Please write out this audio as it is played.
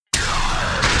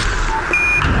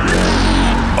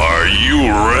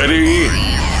ready?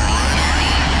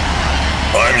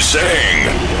 I'm saying,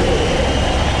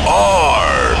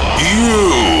 are you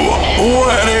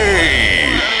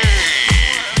ready?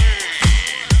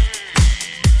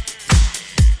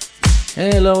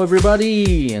 Hello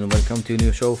everybody and welcome to a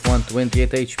new show of 120 at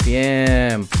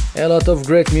Hpm. A lot of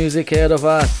great music ahead of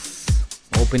us.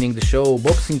 Opening the show,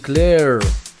 Bob Sinclair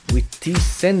with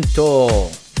Sento.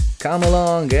 Come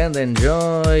along and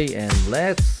enjoy and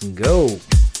let's go.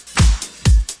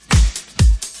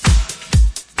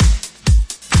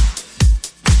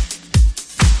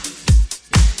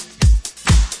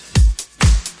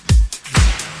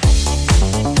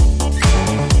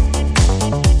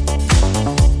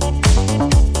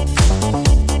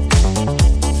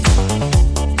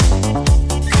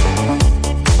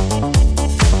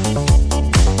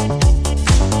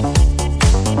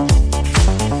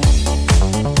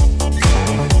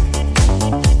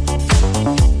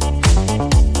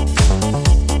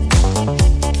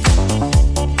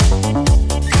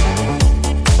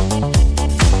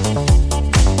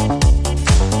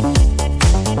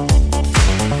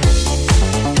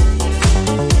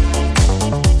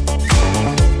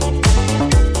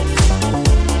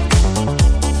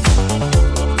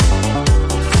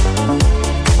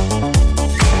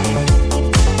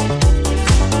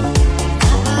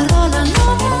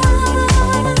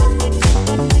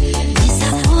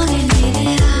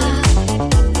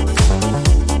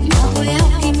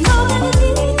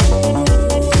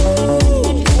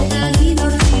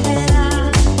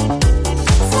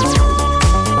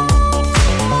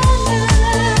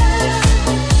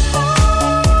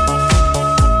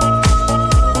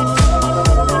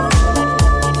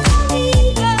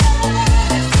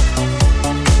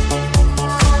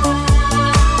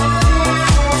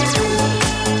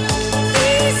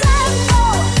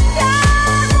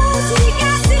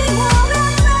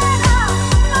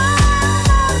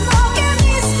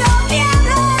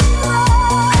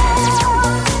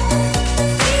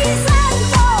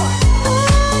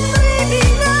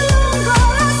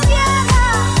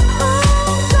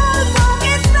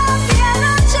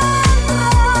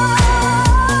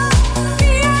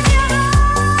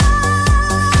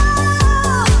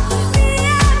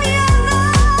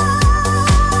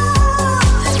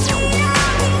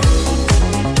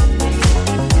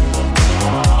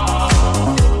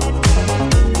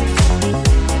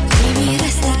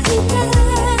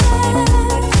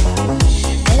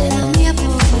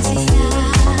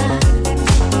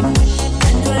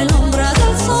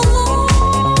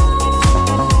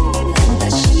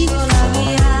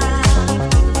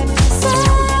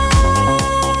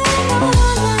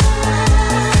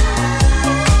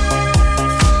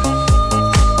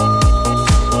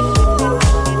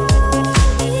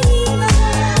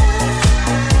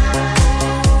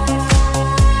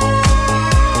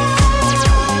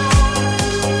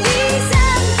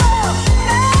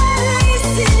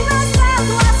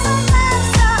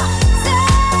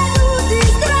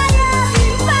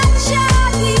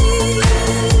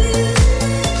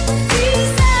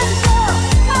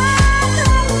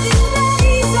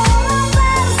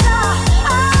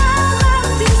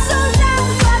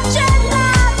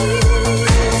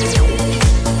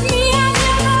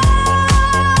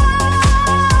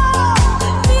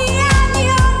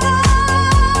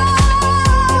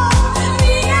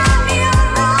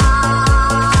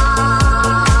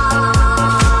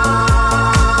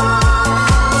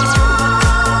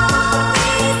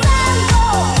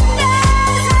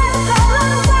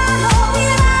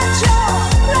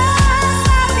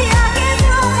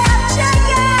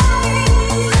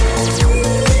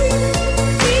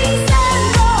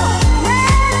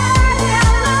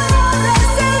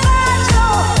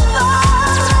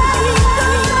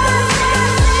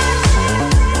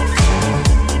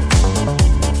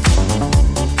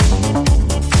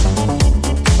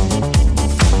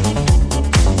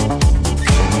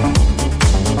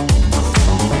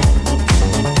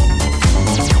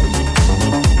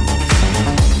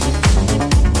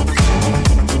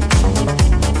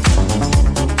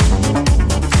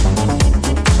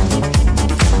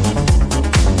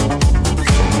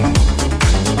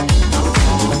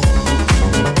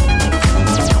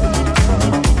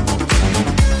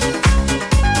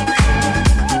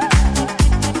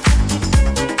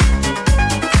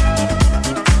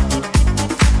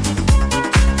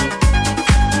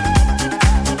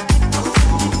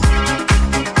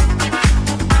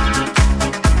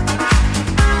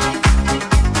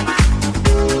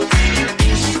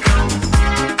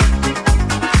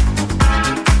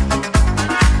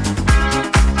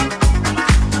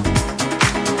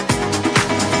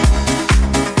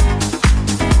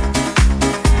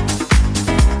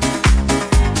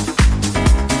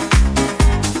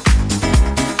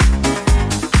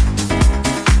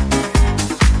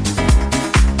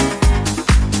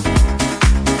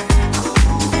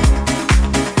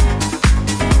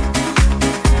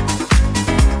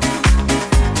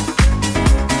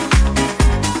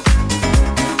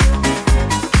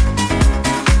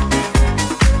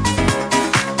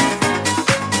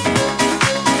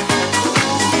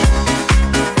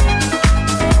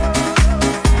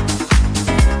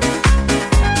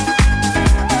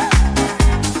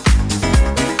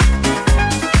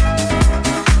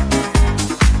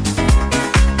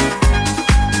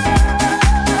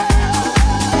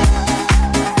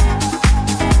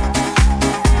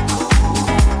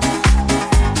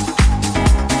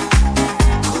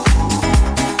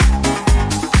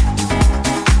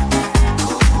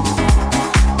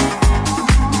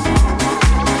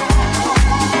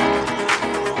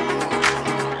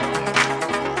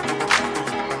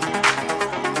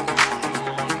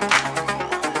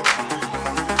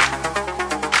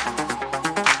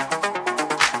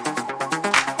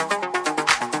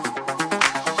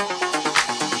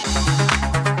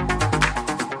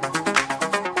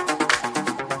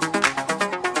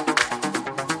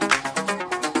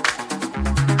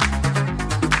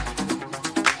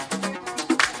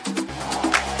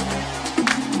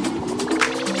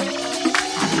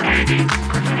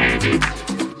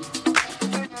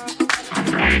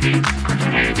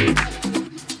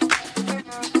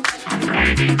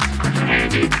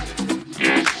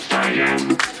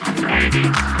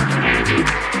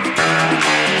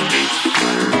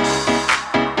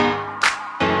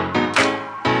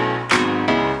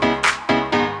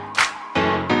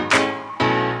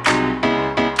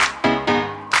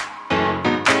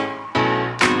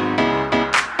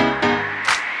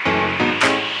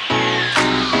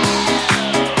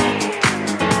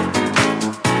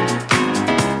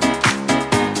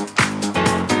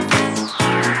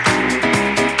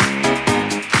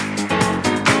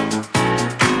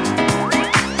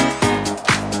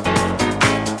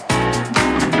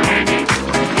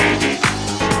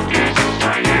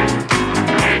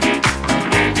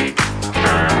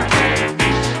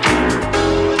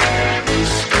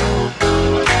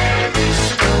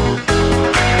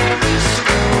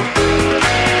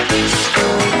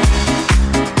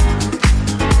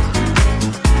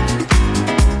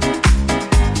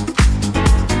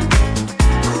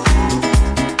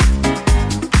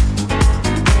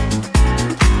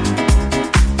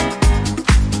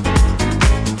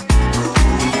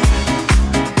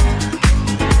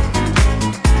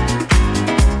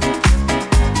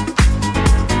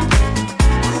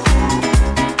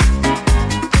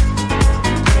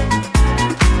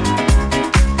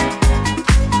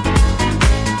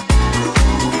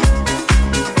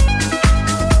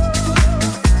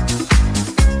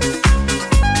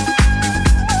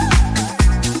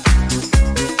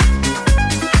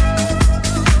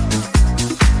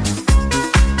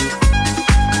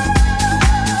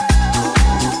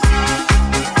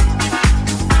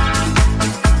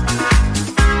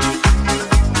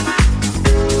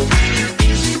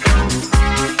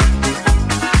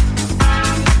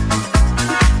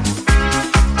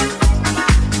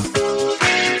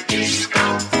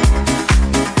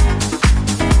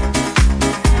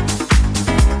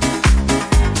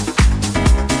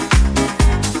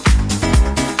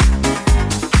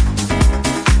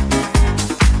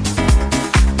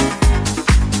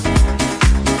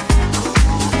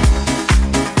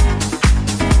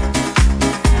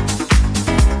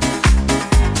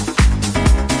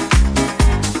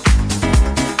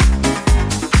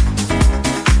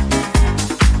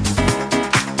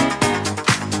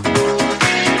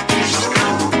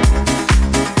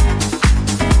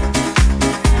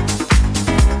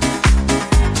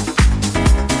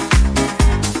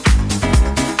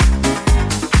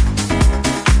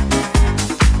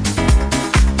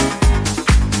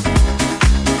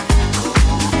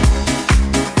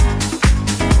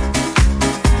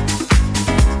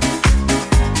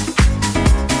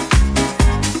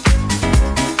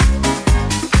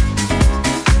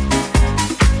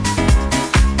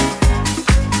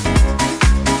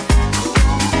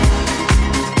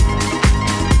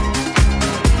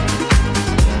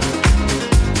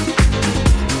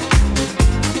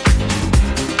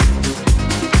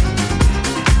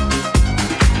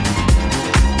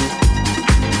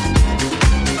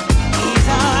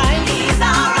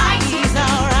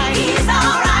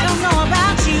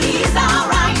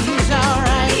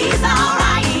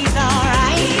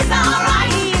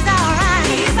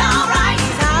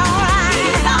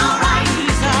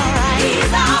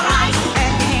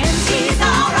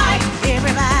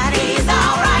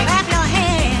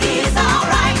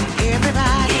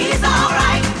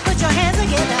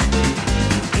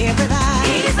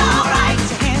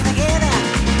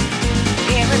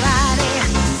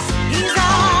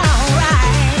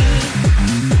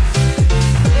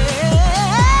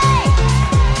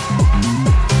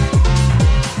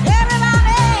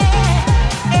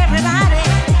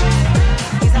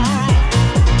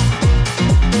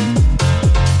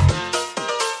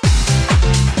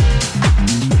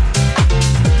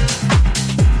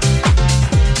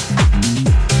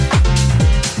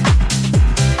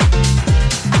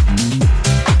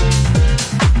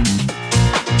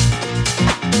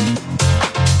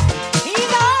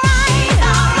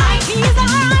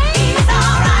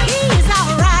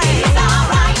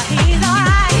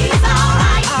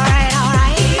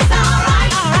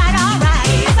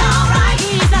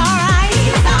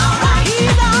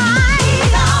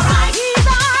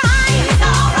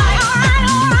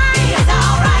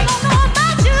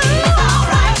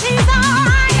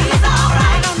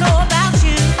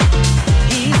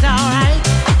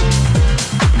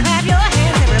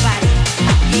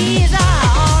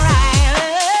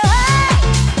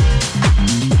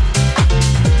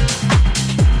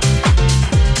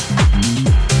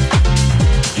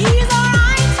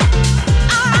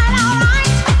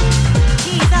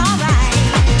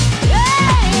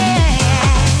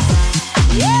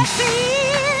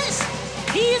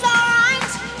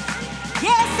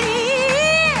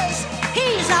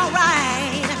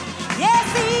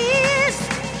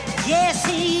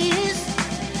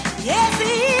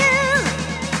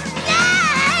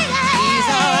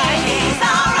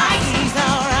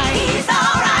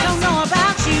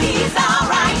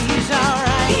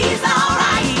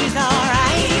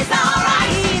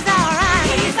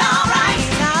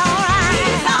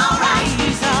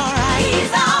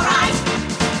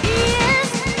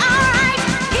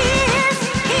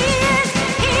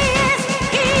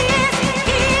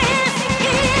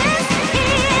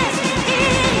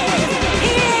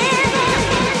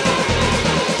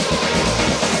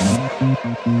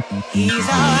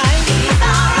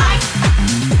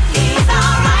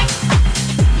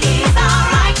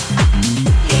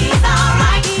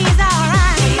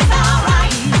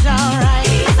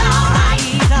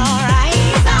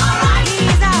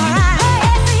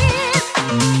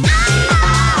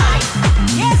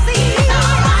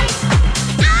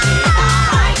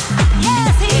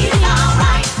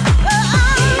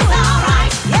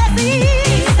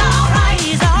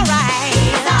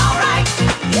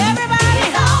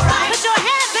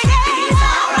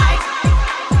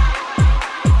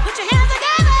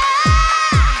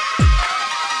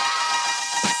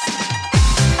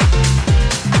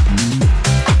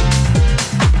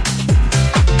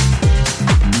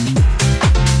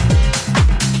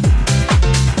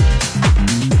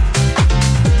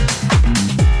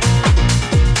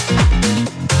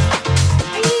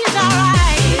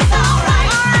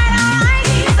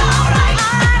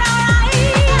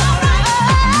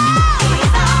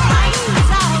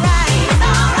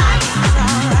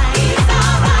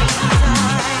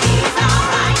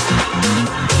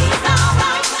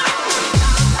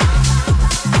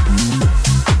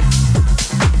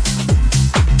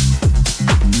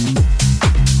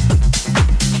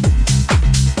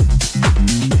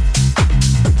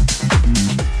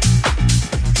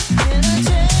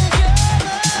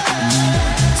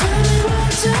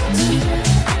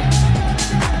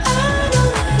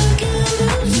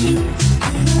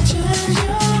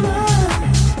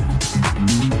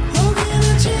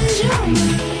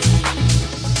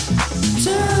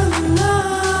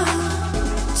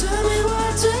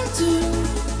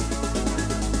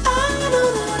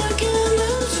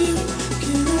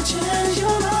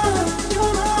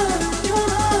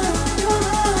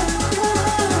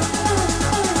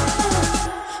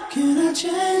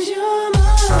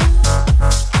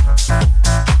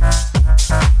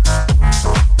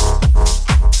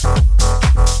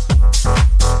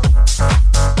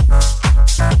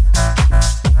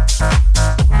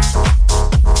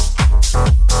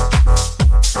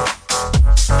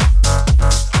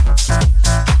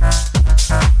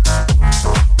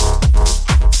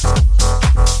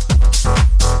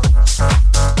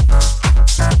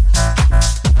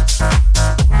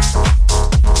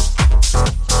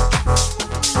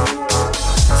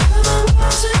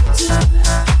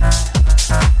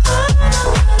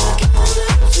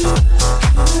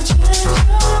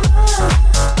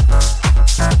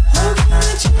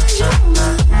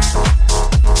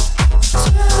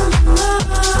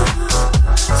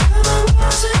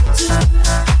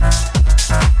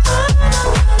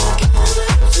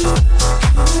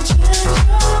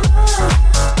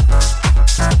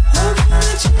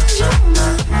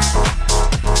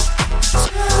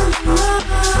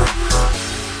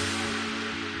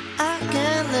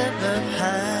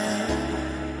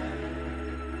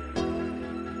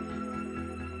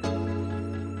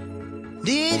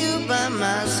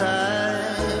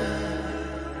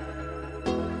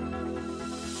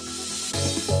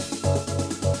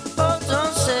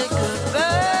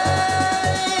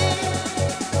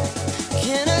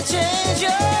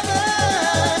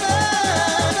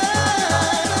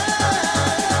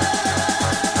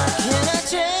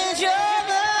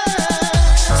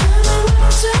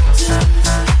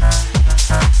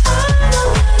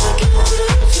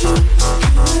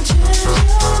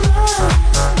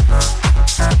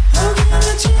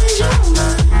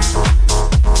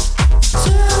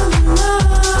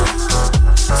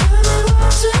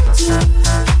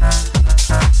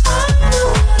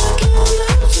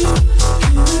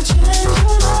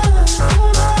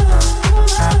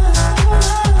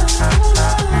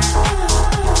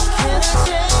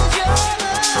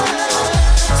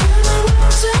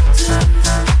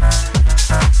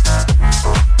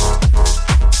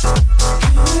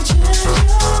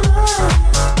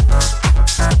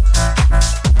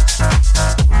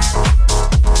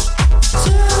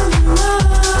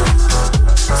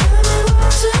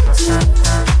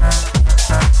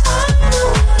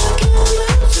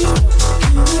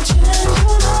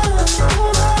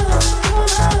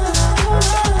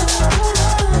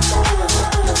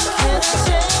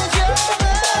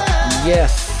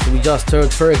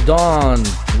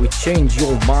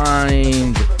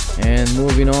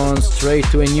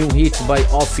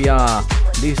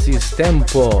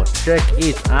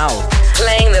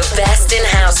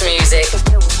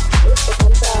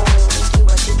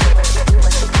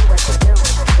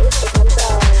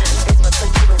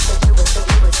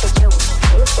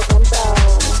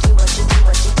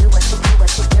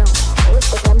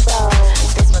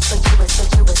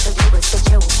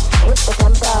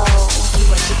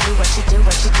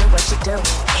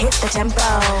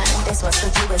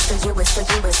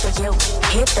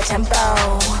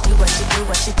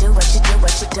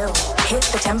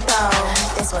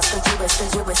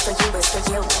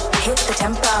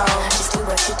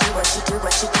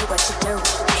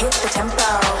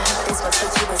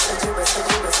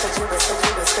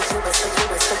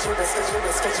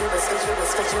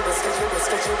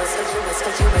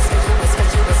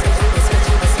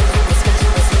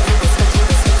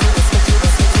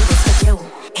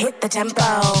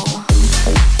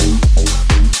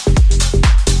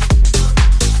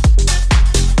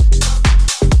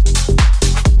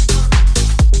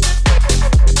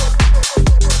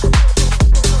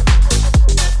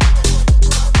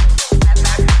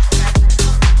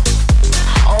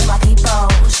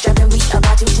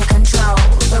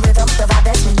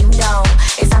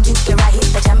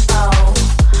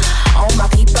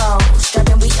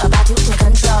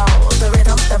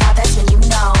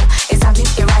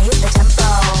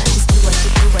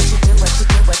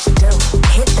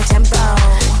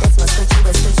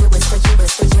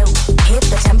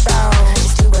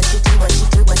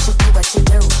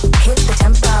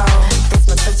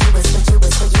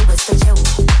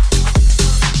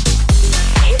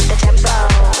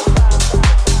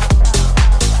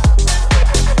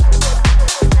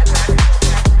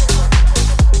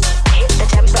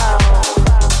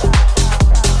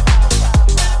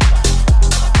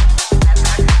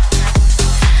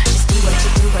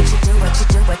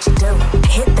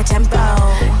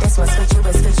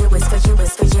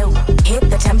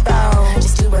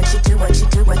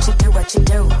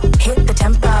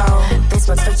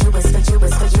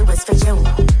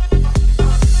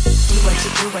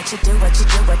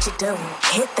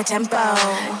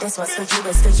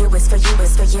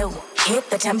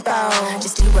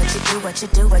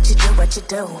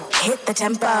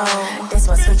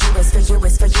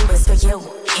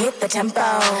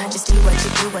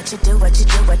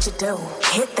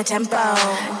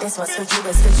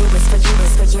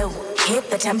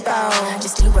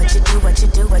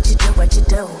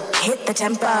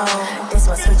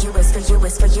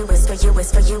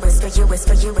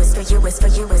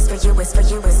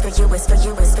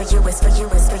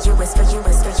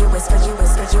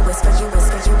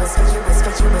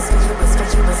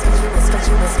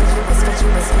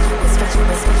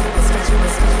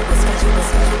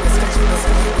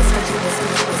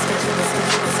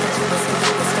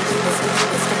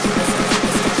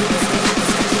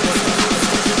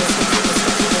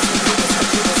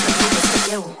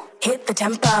 Hit the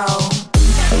tempo.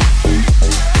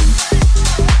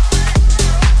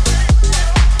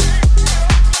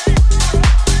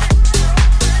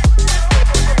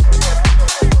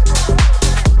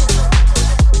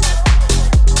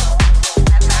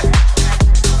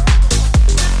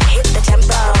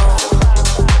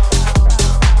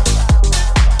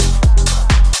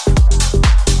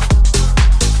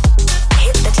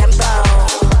 Hit the tempo.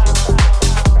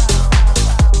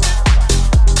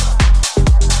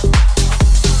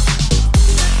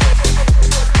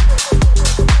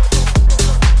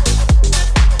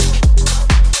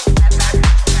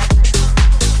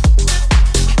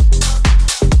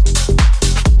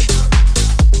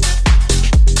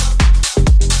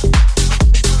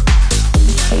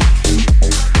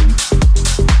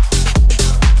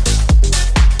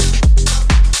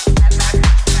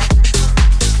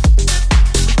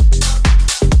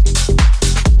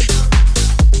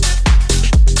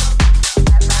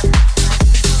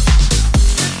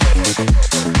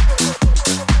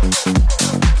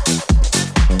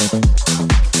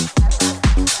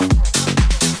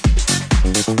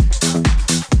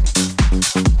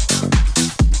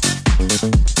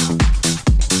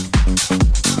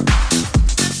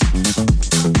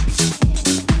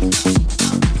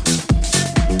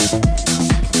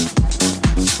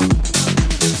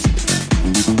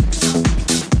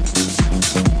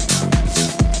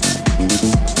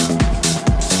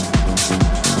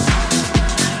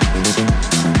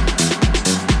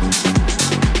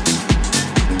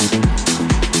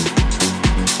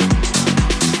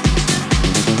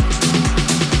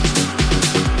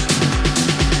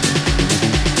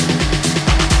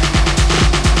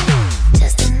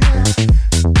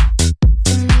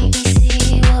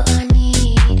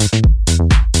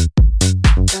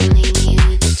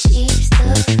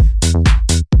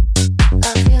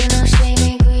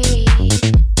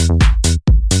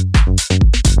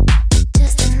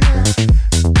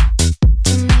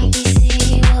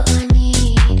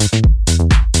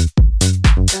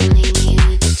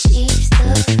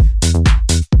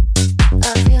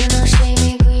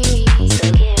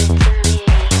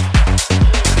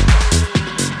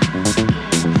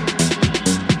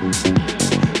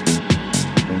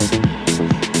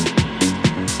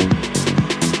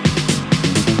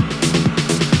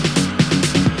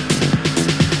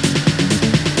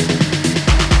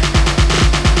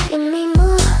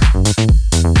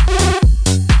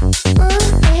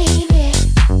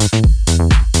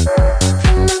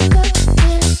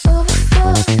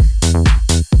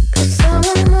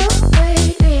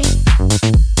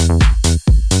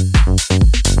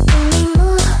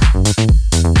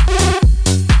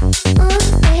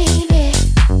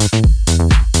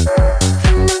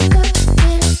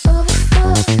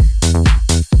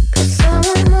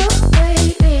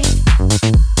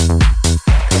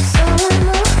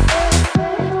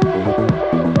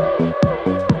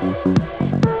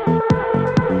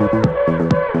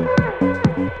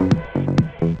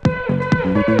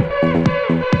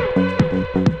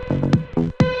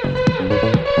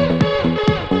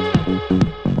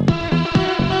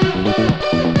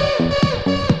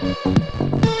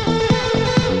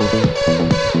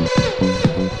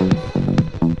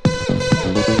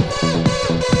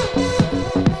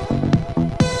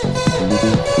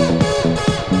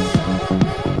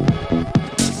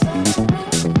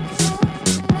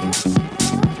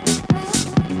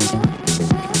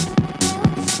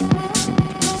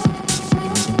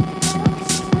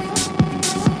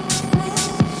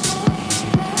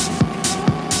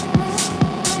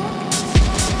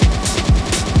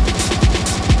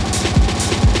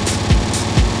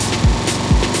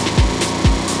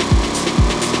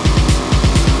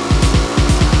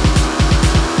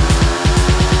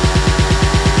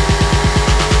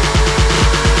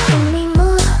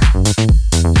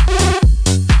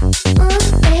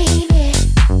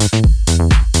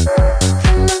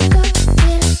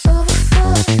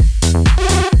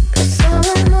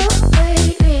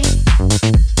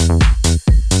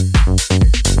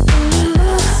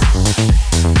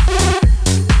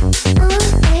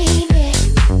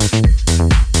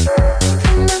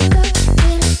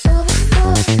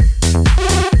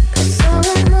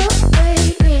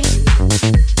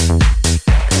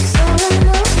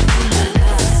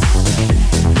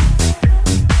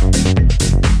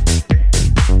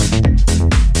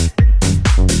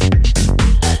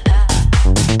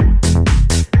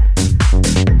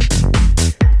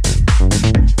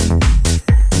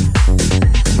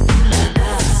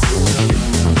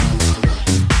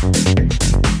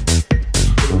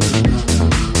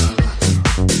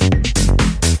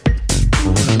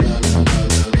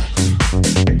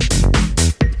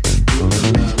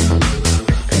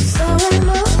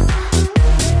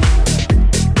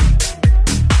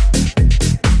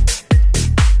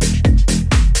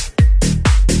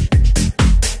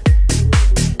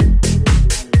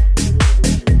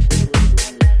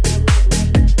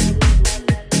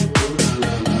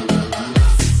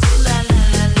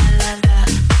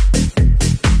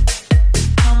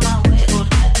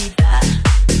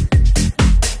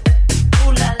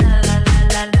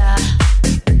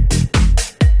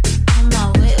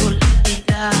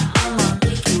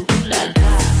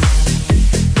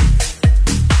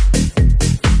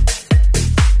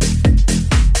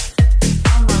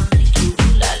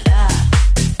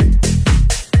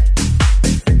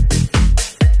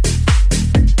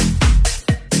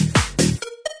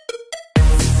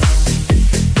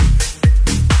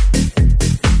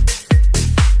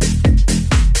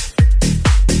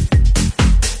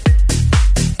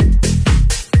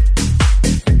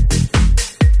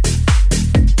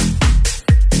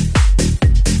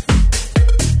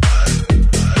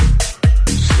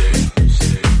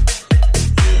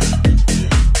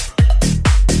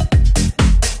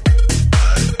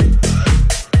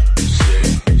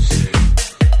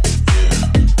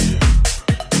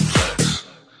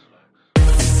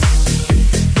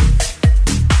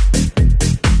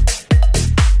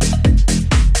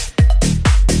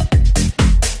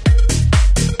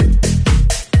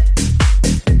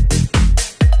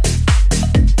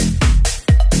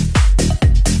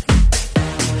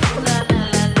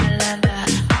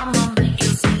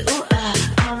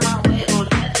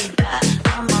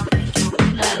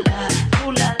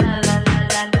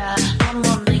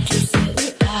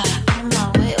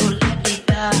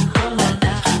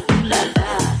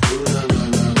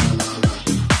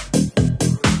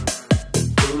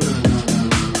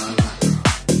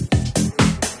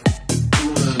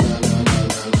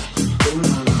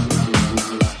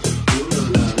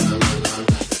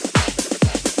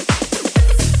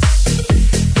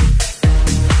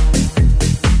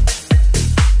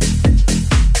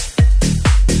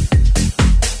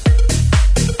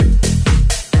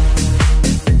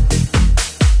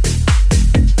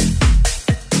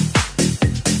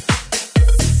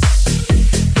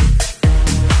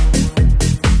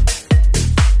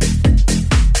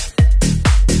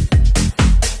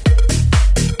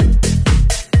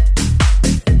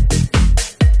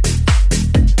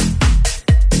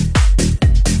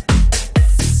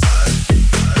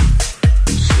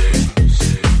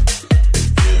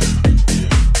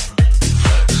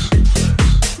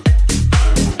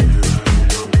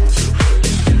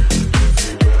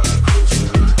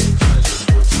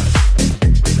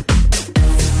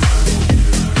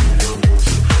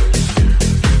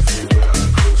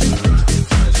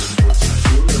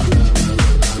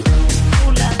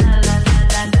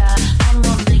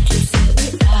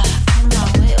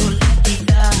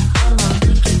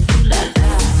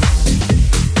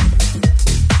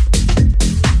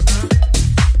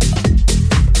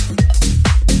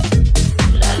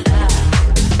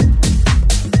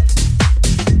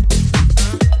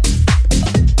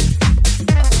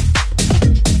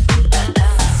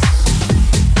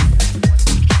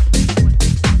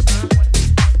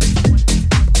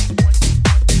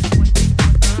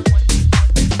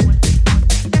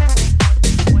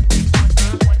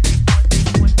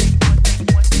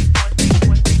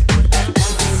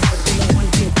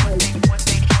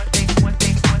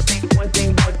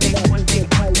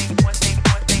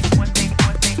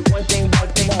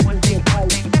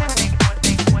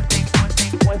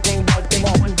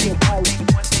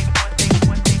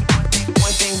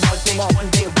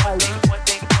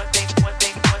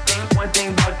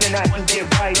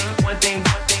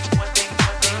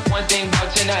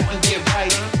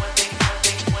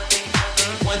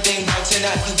 One thing about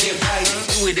tonight, you get right.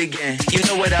 Do it again, you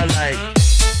know what I like.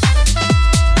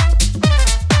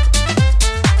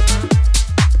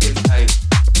 Get right.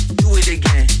 Do it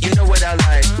again, you know what I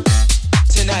like.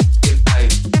 Tonight, get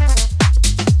right.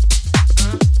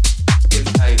 Get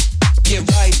right. Get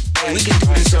right. Hey, we can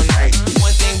do this all night.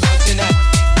 One thing about tonight.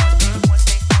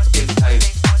 Get right.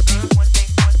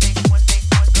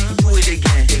 Do it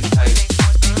again. Get right.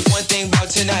 One thing about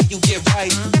tonight, you get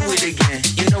right. Do it again,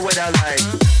 you know what I like.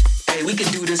 Hey, we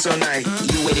can do this all night.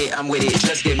 You with it, I'm with it,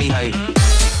 just get me hype.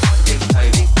 Get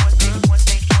right.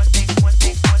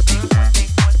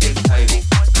 Get right.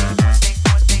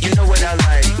 You know what I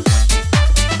like.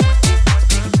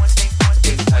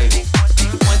 Get right.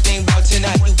 One thing about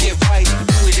tonight, you get right.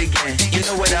 Do it again, you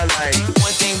know what I like.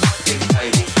 One thing, get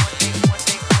right.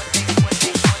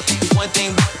 One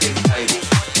thing, get right.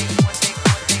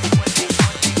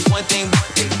 One thing,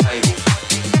 get right.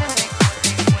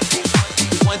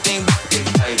 One thing, get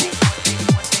right.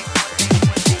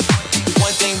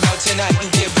 One thing about tonight, you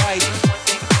get right.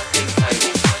 Get right.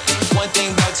 One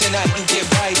thing about tonight, you get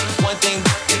right. One thing,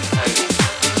 get right.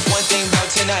 One thing about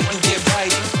tonight, you get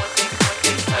right.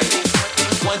 Get right.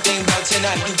 One thing about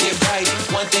tonight, you get right.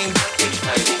 One thing, get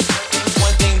right.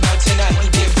 One thing about tonight, you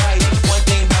get right. One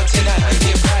thing about tonight, you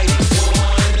get right.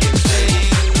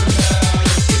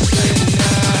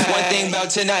 One thing about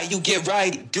tonight, you get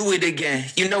right. Do it again,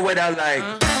 you know what I like.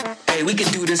 Hey, we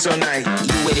can do this all night.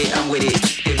 You with it, I'm with it,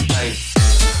 get right.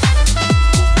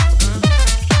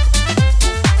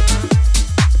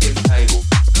 Get right.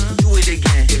 Do it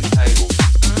again. Get right.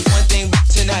 One thing about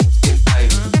tonight, get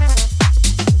right.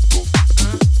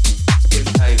 Get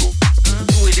right.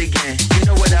 Do it again, you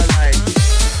know what I like.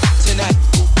 Tonight,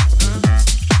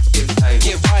 get right.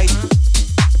 Get right.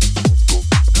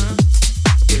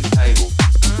 Get right.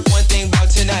 One thing about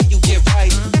tonight, you get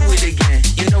right. Do it again,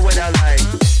 you know what I like.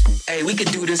 Hey, we can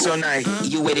do this all night.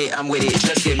 You with it, I'm with it,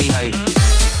 just get me hype.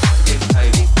 Get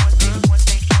right.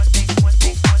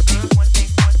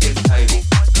 Get right.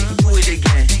 Do it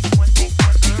again.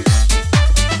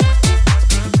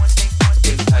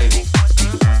 Get right.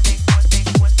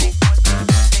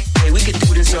 Hey, we can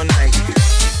do this all night.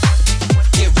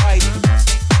 Get right.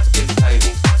 Get right.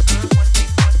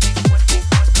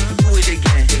 Do it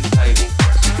again. Get right.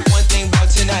 One thing about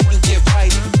tonight, you get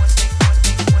right.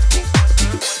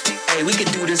 Hey, we can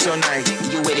do this all night.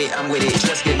 You with it, I'm with it,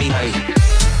 just get me hype. Get right.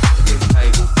 Get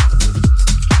right.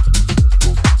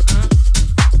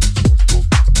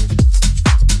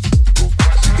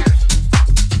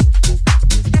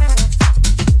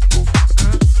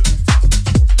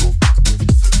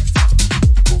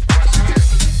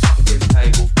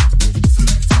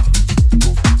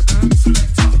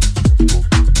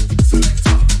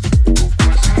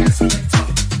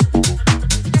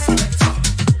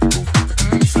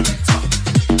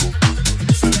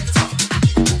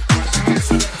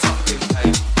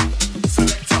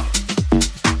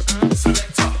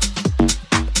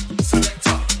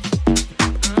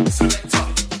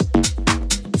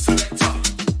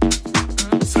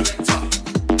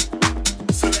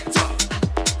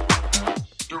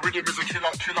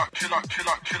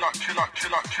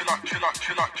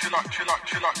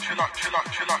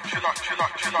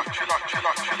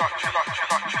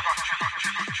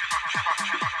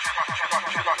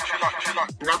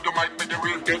 Grab the mic, make the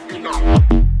real get me now.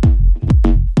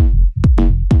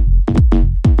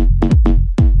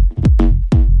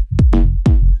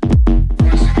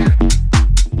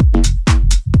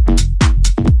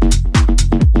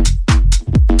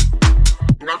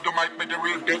 Grab the mic, make the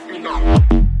real get me now.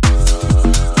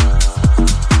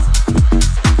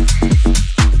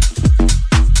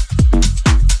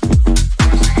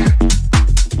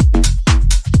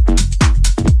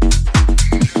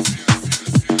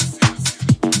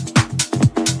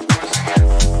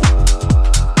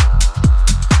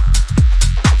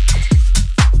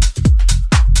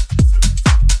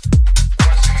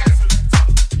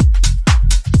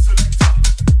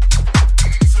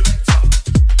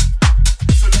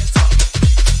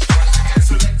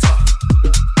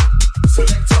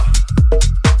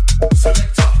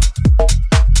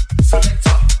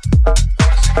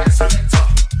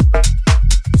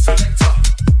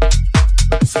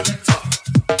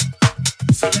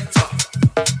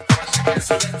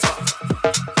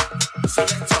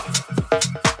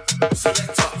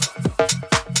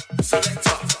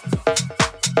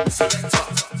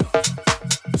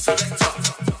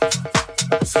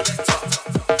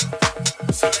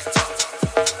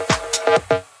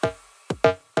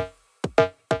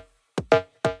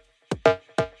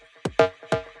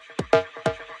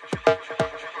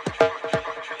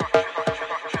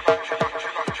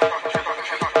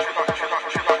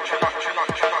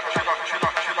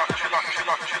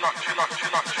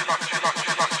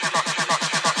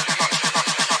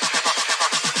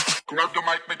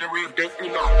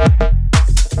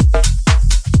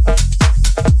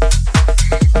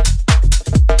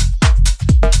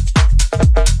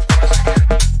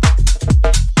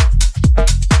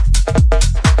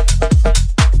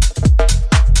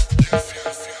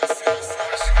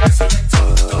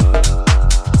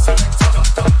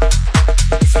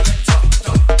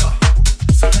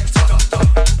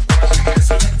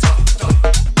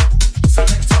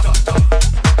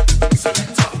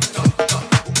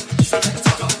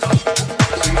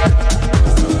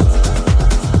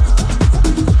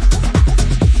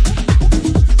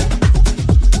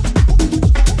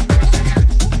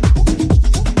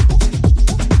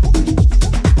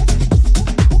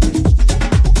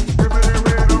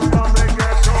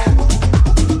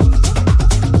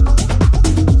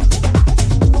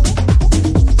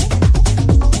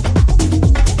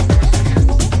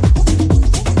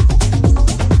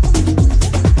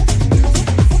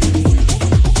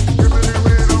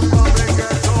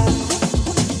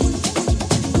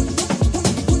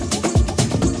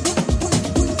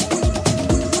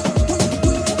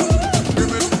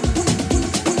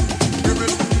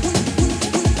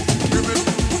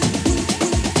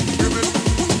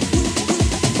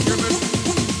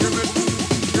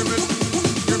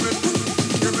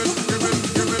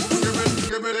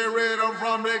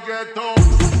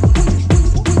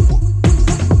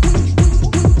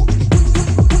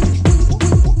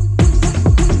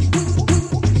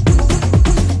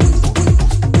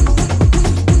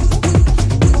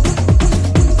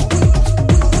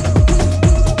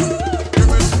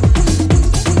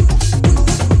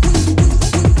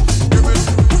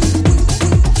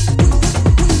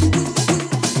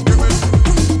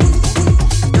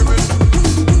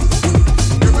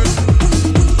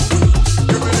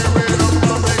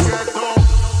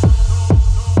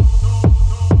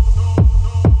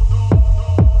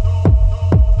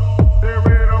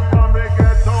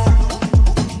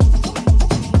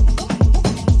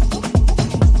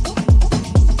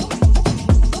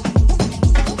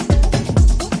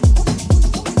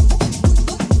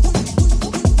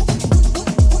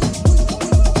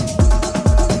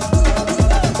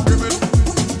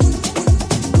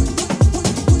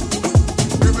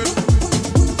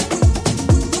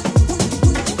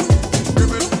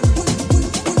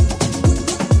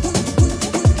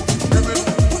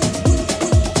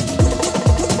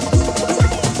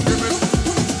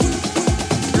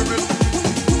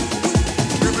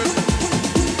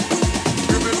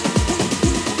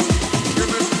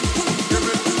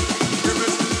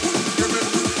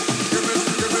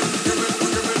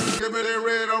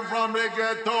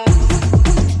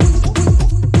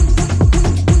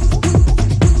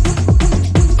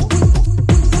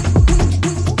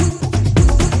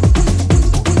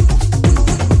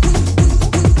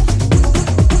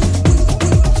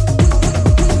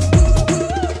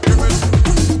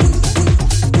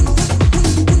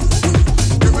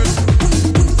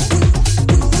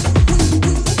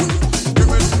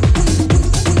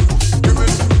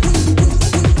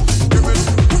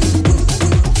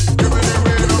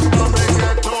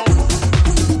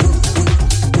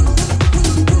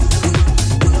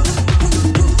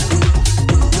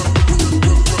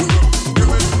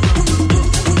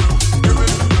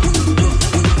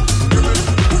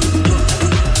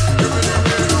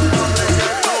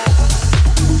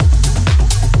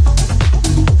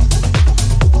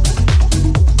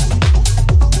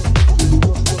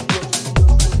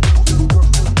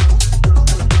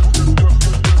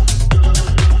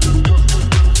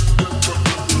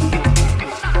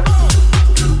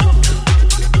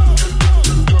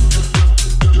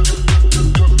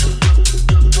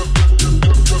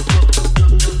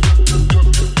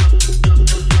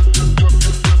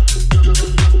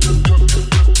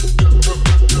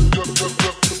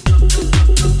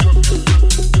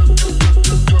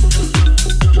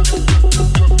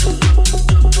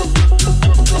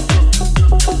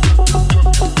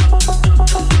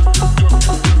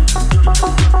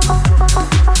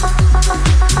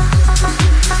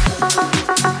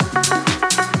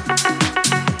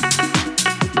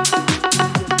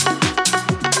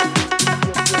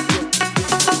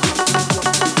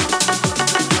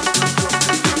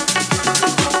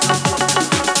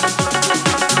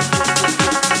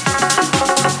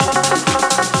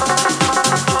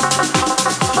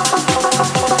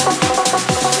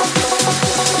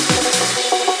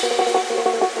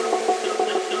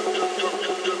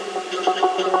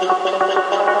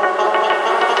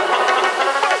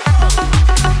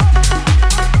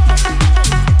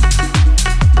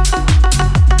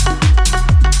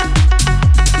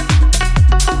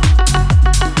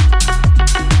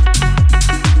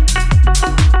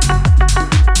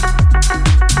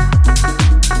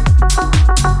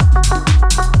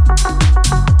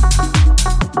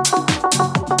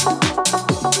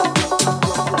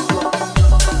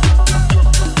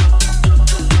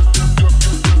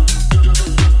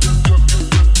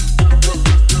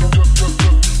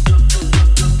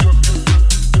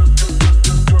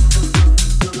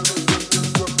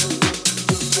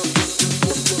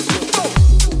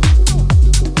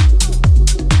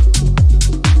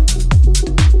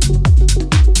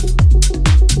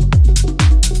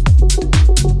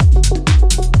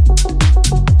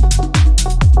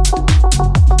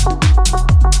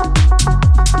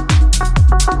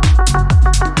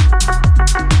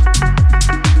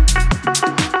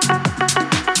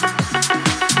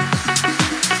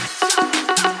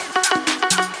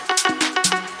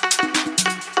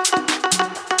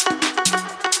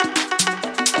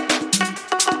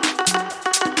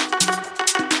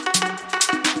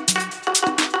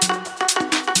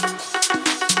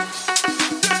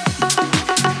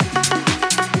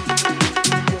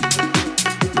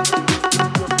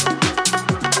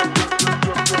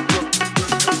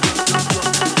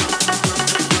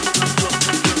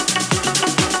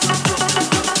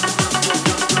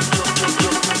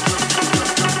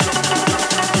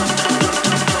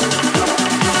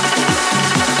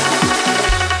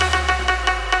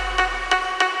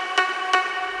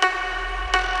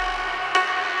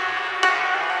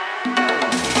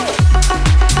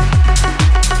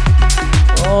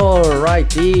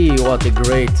 Alrighty, what a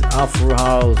great Afro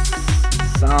House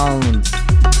sound.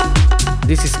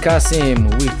 This is Kasim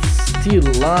with Steel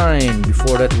Line.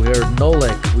 Before that we heard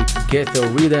Nolek with Ghetto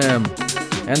Rhythm.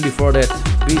 And before that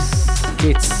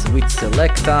Biscuits with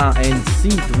Selecta and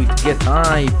Seed with Get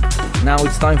Hype. Now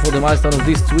it's time for the milestone of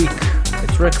this week. A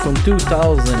track from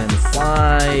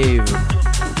 2005.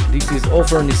 This is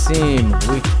Offer Nissim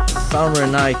with Summer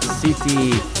Night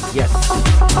City. Yes.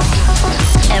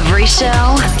 Every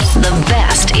show, the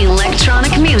best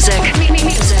electronic music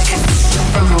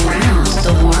from around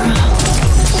the world.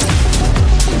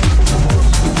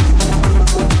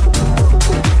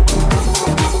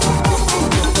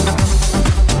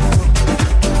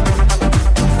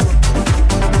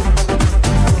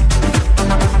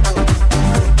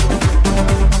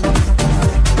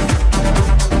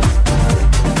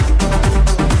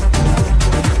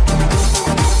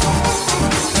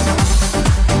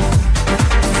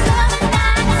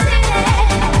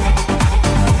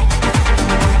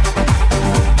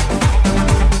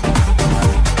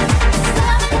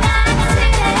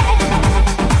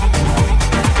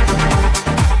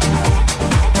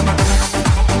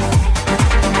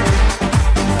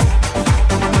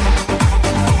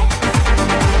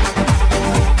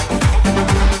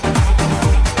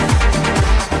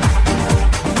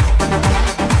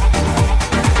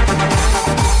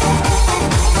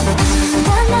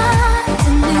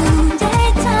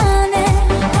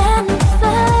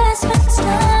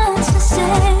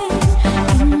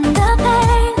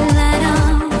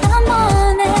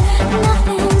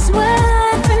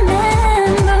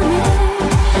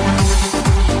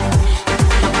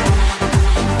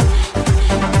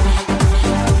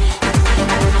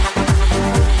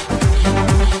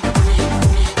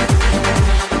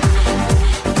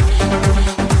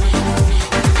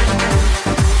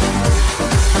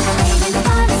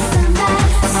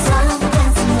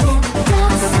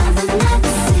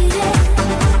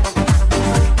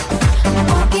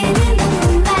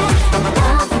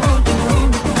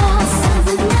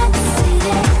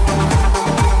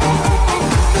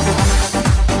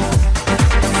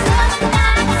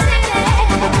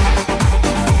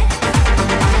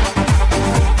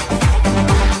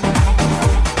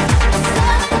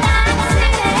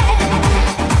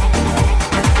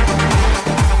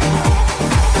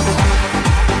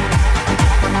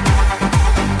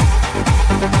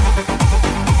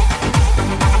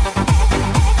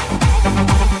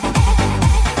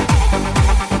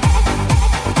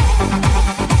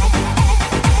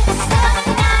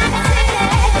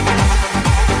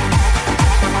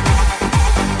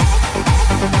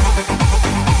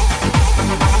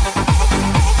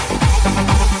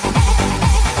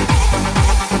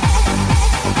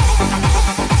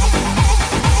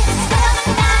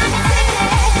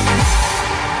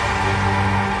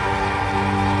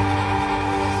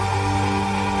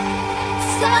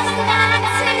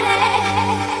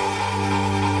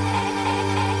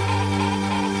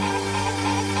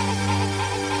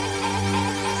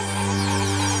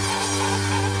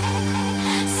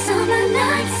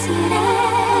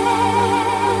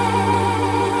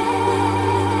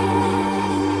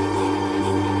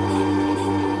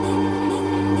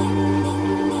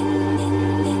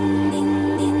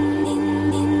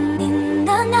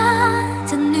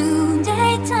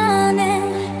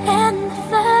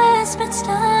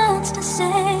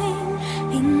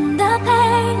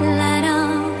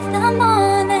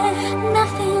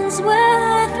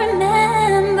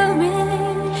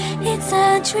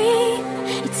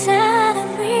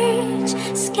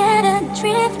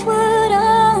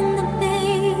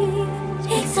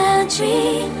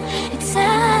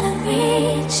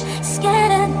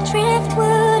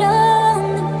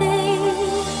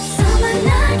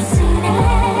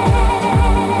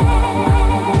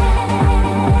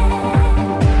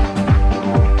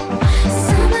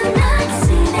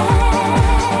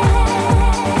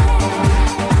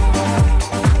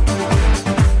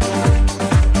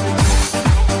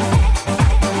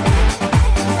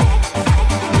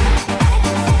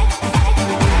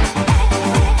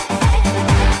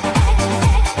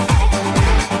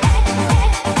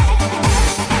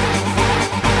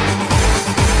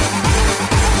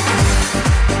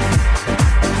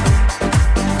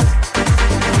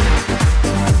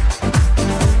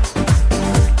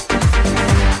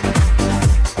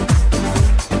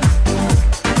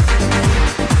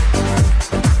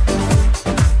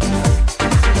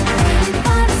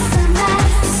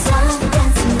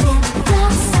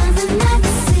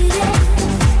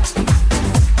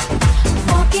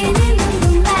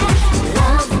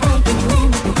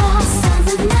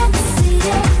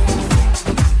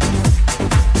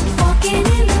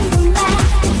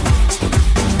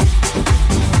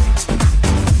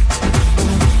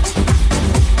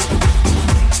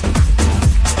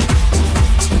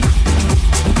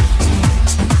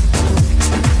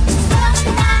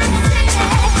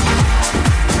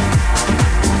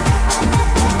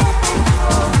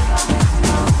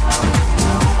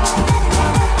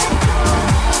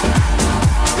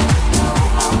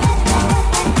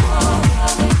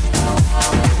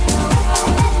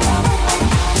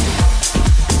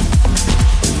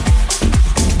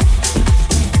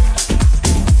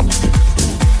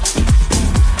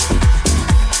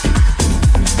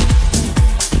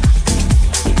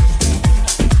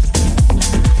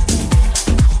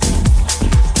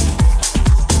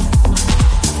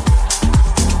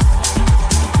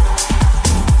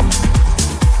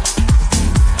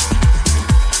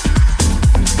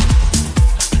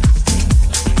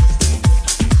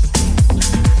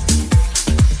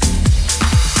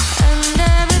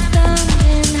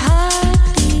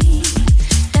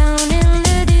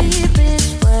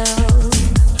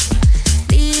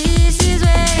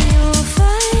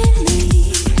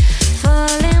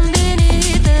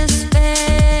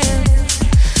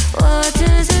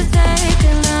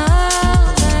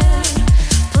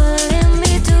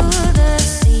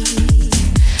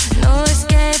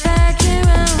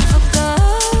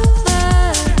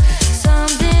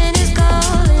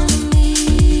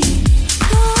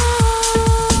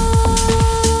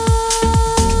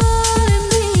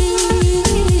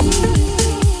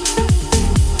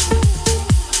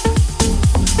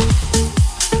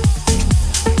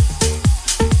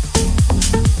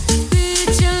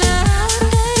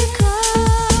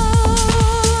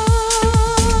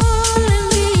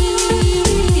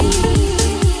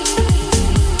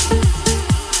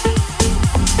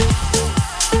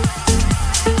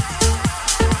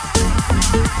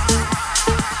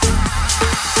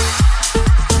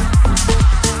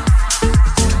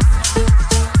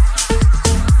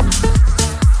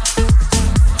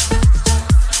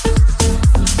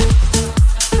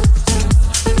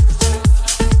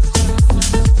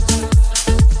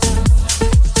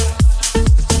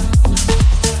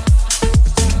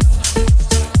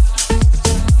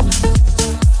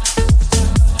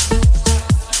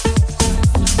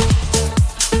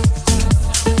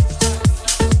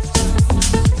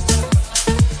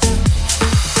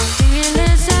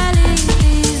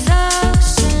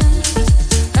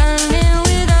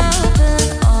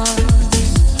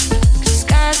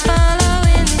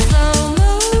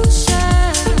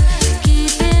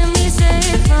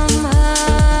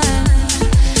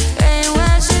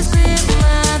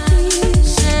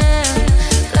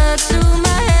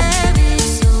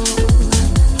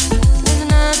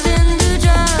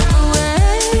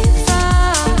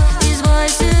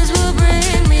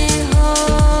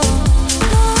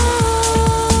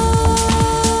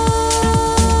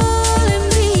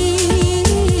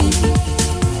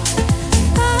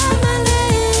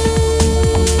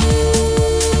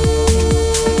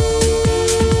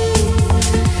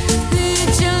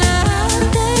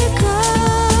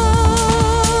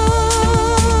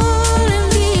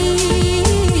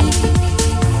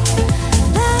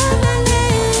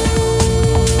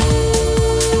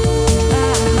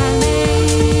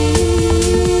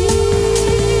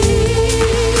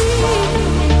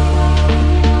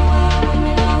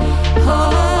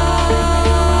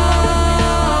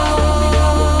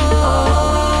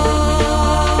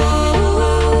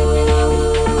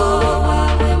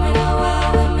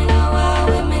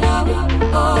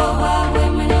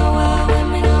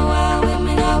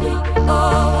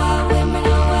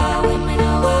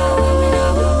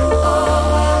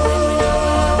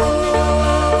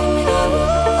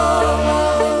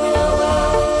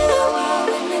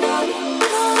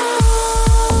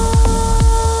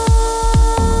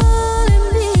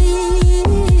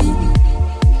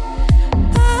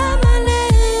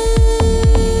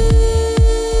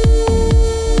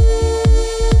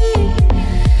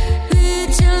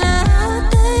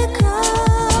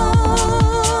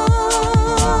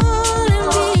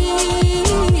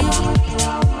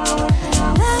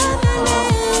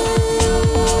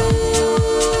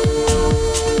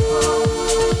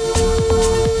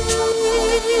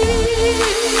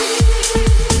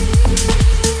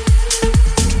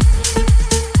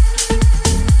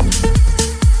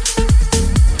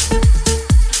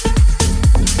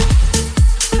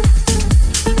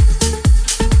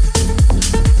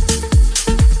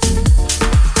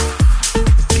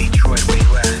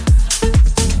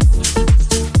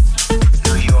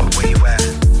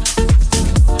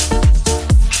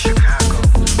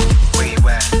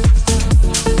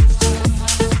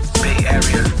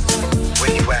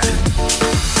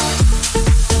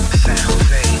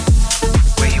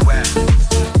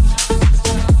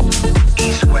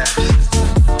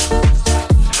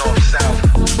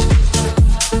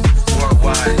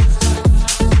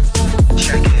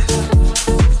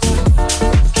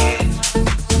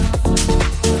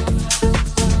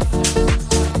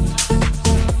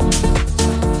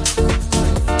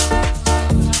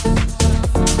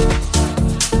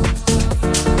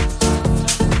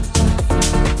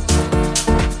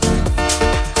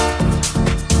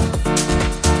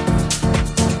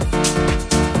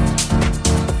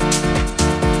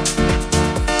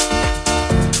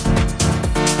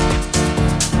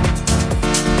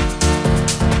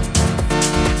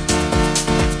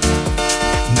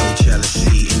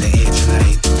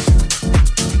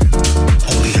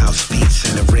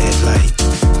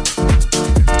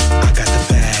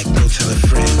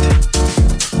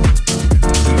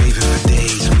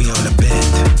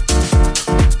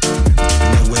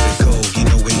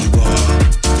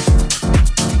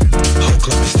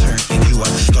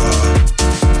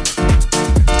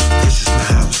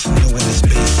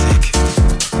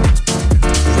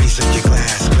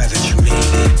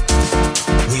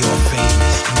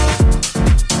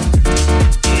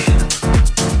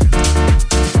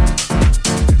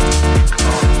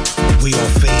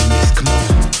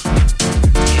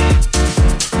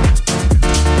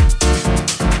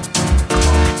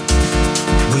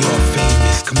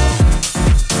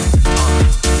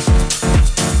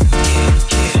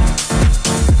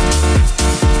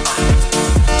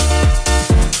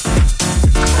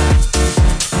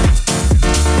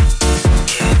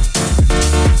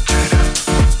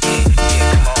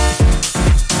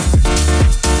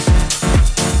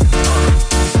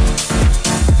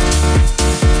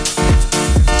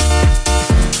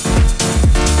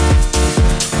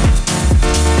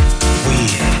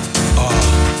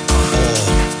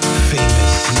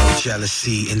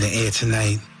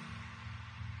 tonight.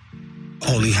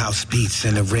 Only house beats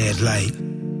and a red light.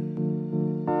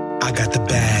 I got the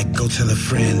bag, go tell a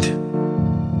friend.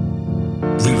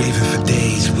 We raving for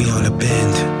days, we on a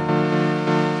bend.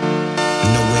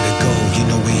 Nowhere to go, you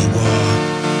know where you are.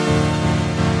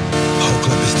 Whole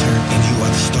club is turned and you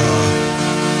are the star.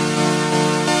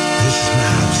 This is my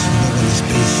house, no one is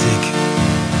basic.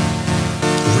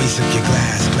 Raise up your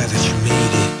glass, glad that you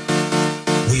made it.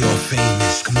 We all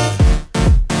famous, come on.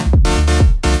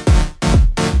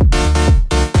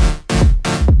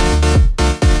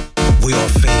 We all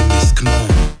famous, come on.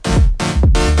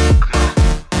 Come on.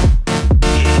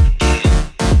 Yeah, yeah.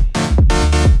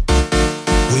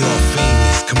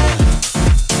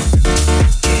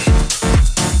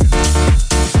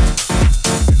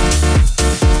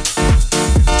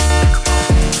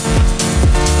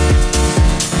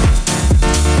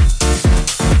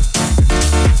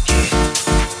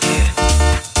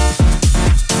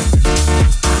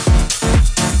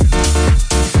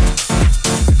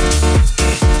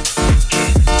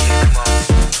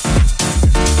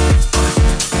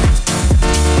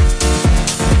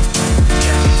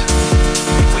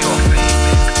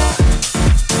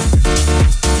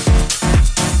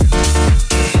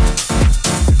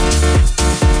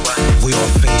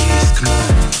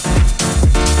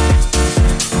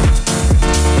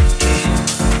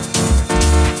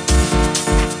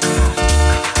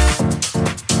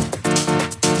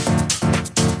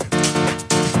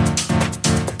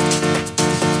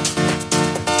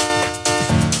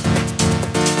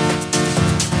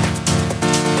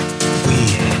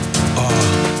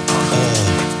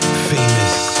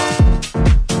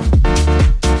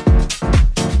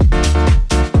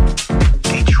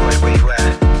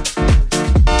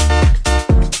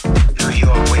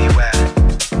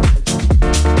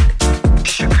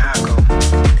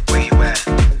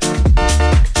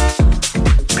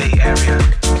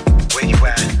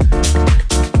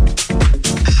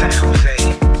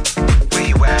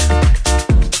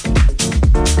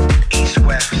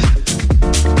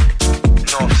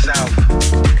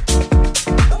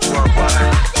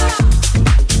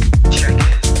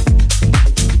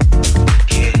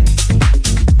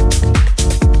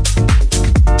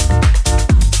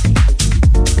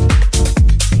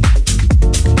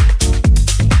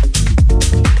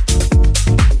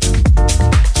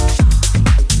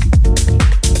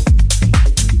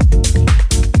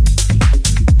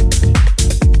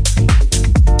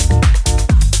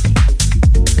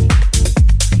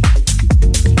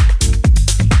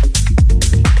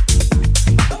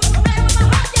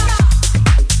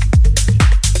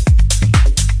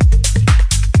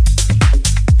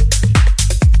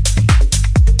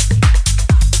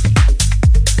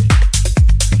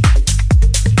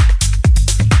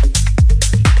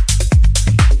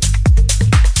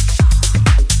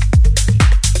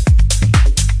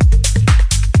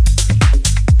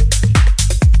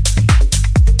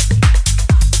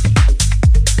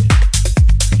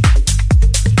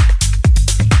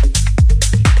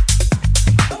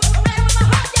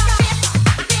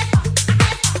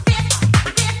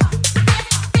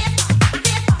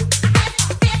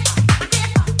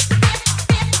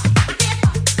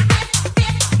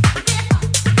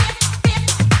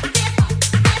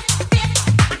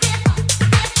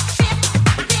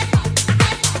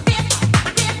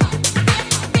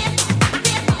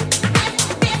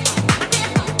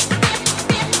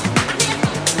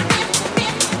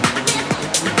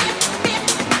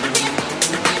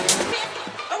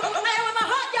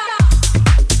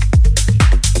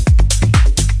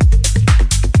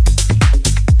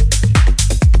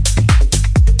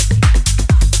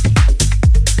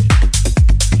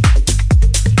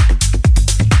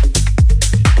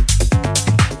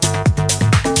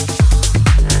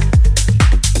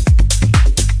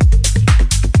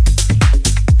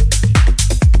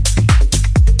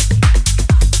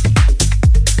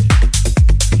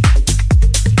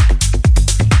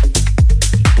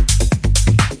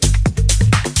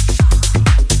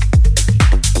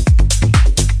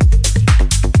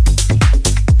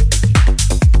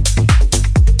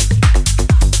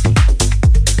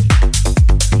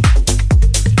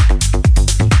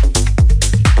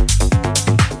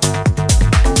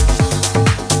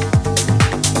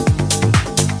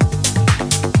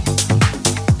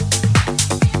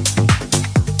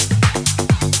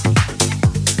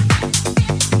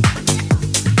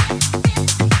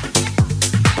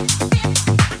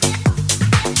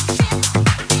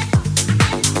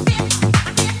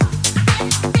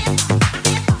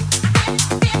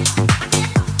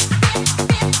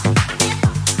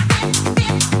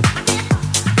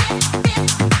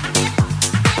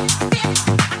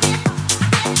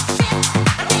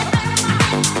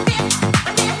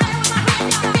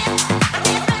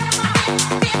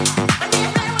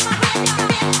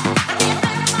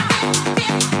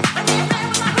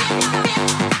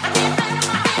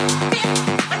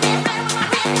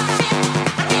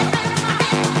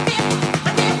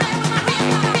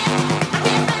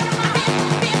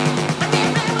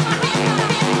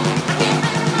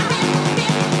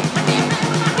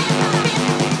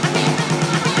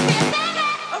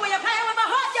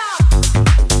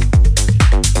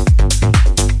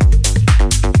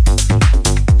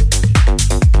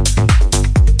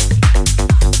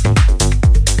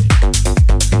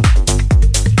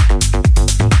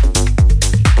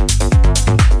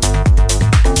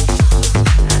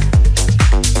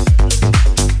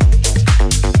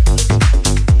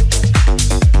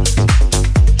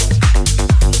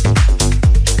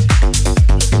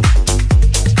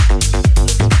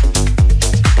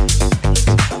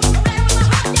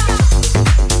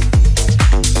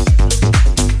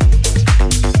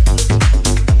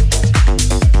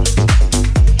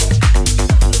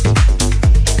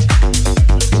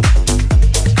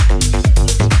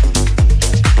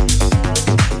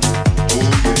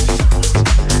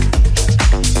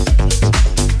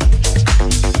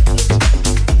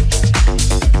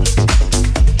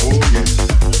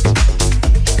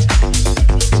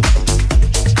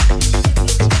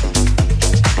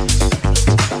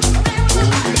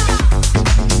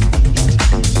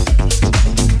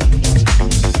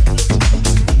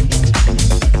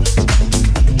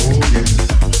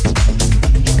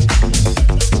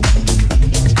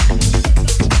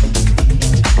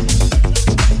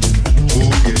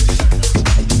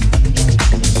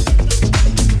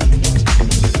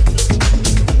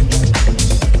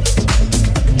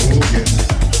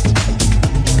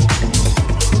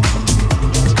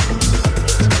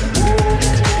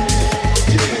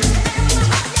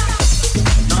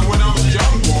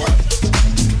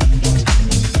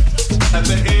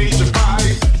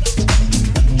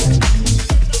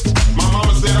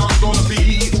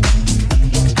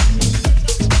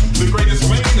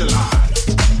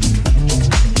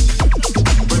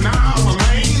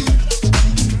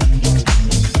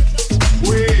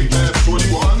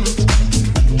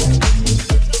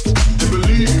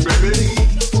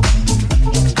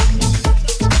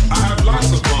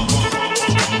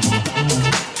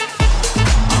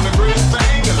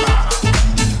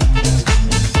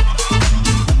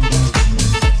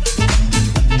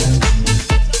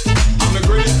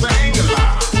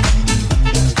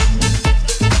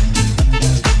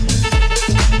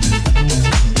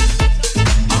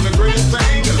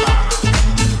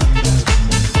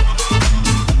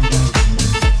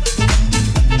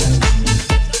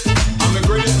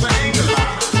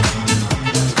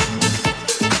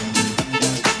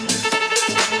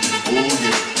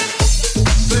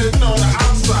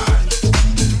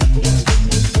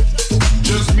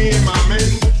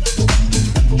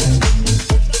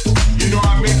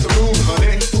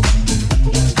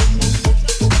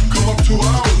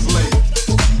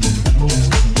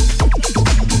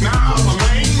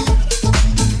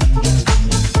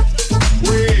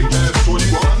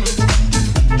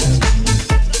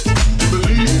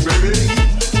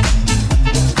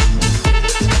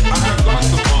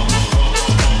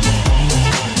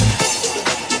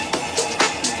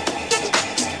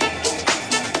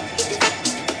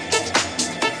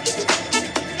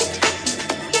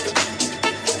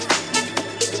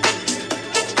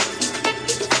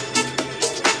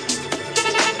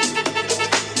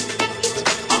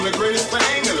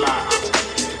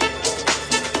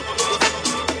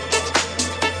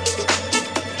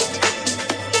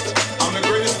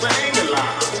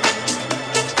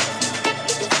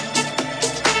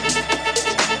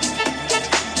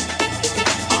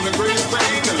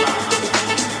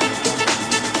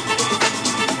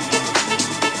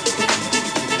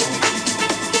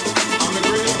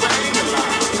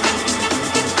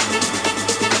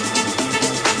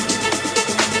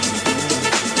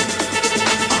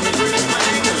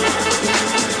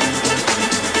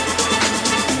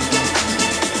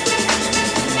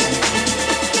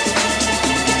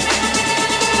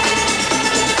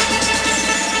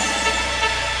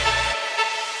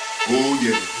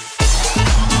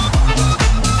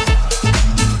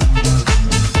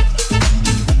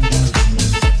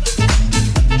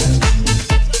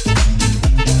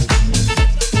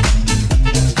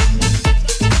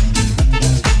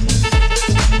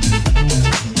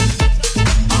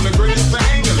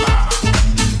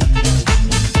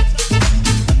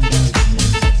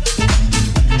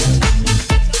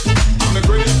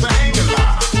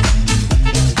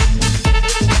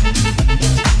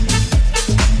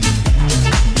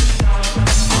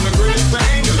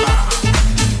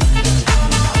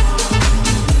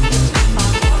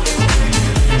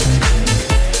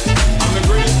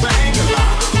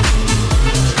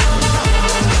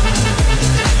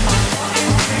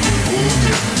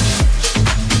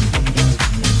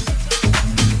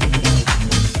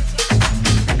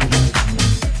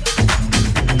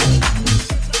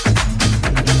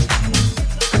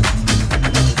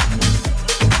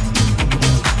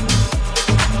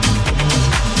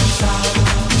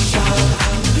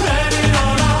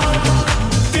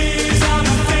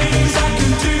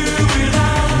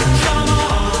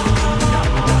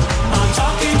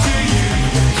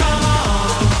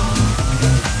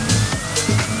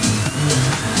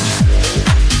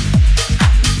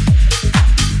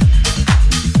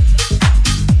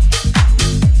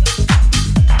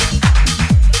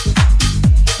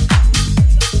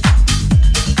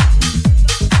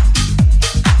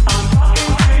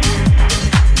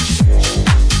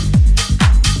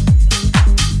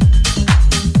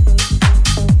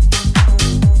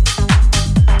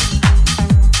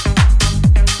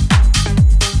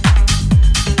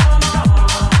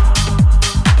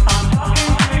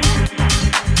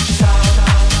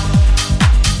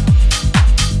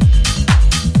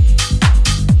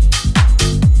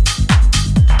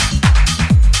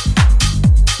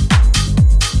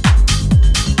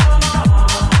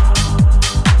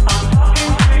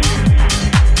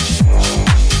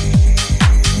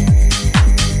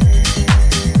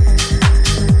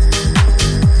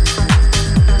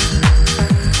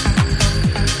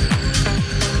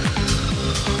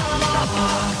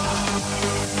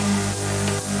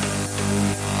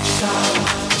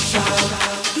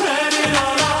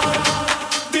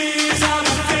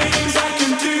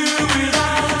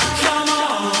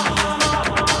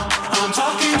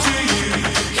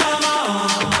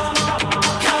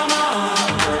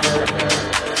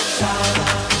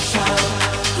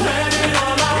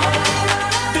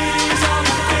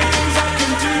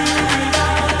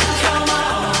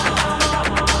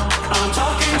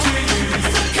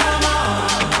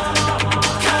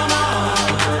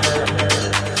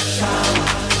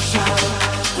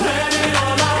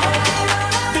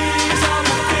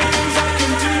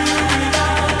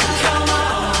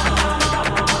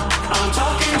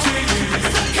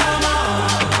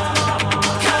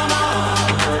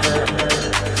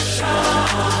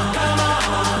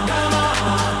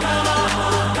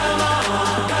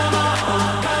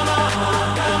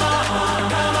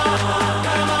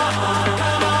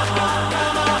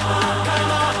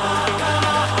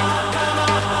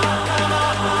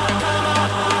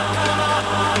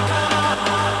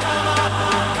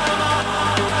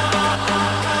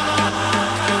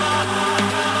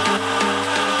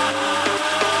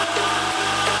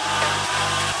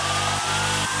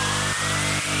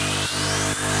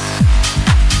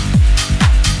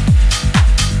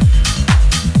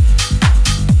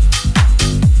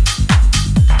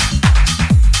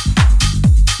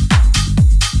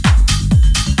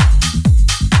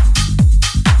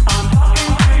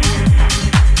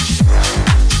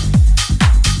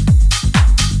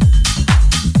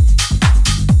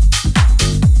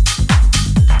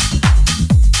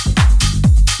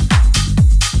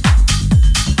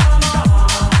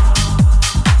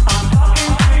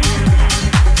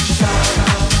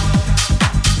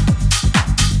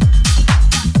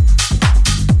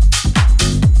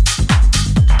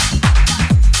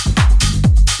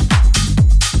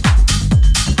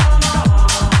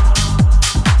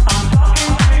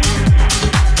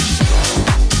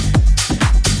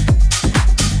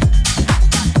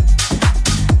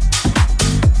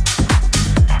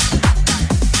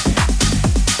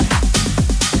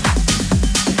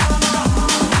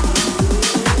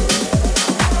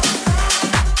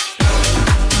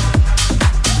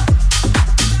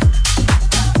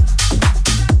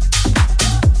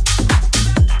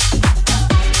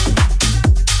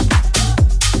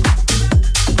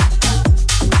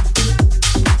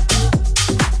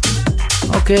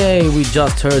 Okay, we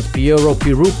just heard Piero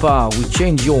Pirupa, We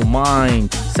Change Your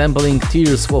Mind, sampling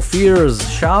Tears for Fears,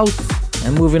 Shout,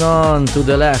 and moving on to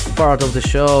the last part of the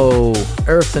show,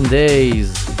 Earth and Days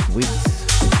with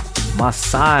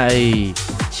Masai.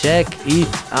 Check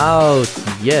it out,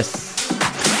 yes.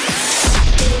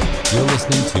 You're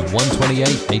listening to 128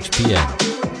 HPM.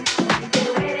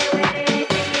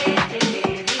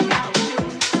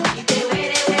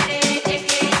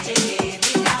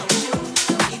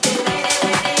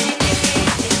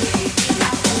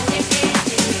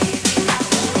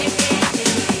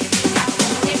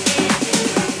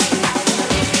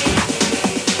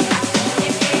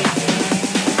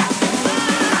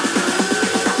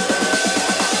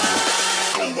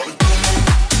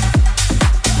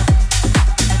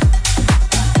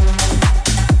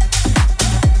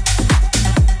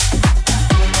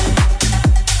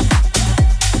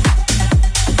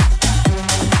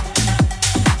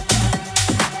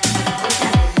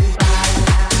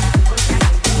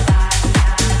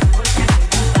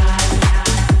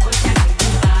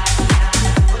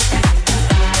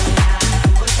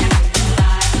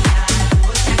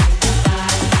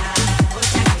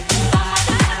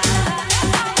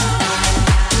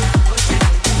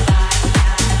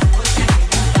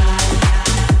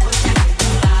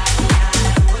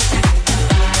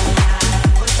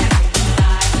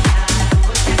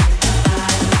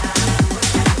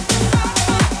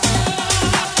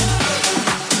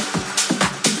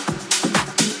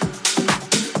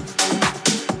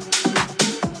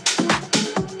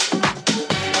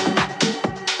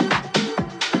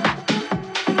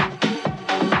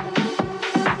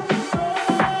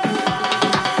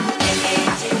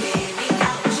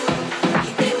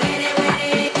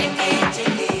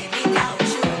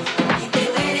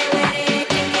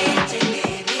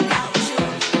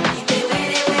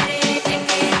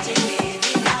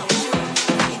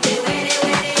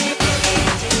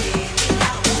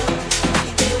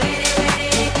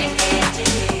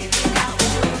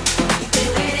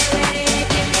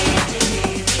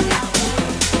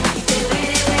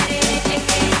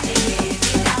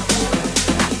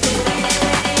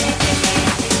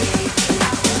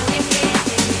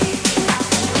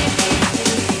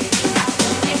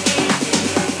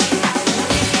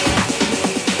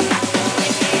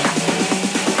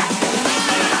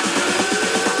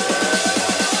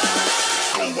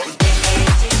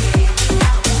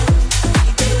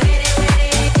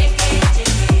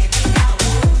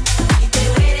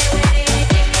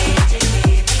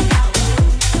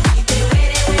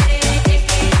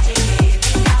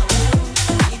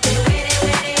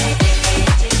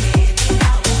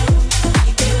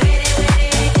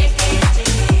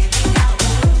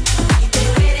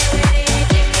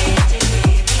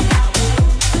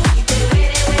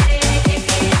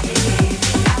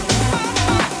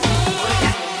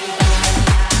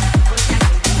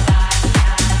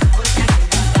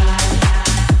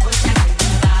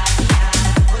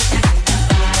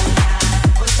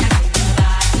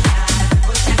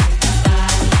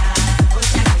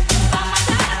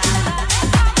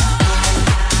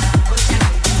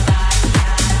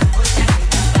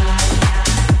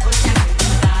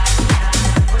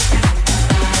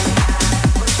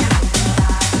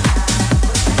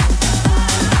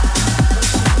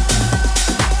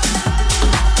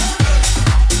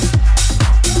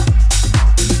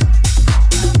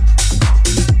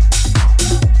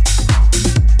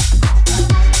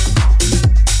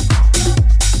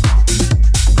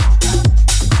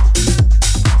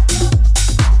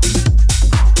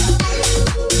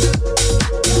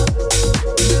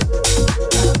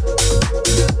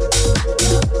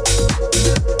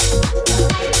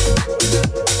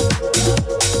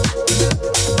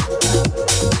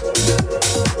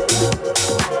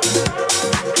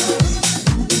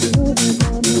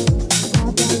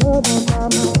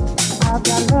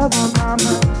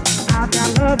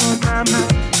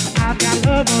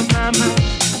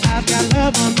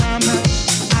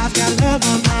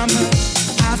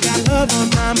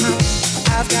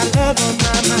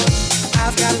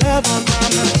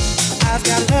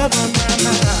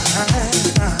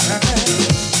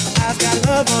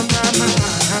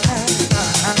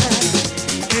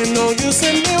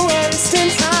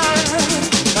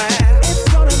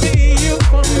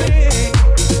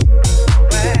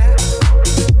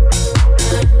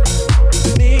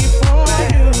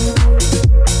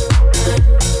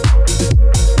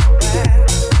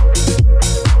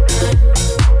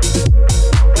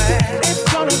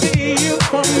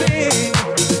 For me,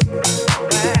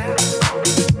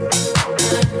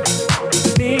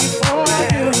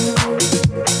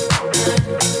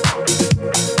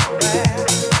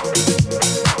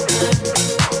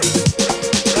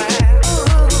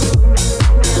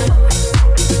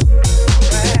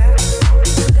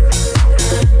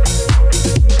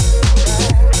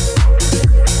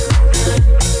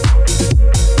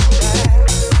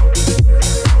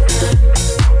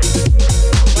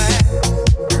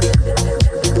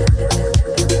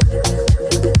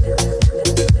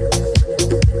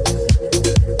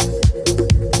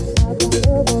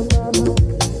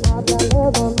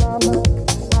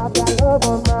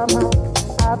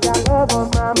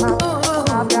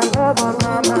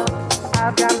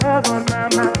 love on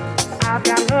my mind. I've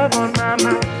got love on my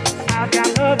mind. I've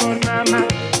got love on my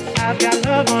mind. I've got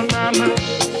love on my mind.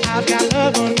 I've got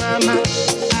love on my mind.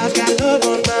 I've got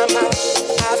love on my mind.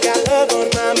 I've got love on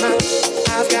my mind.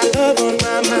 I've got love on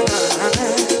my mind.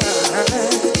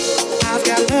 I've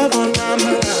got love on my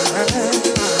mind.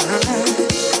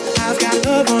 I've got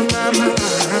love on my mind.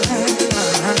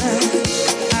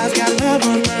 I've got love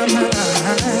on my mind.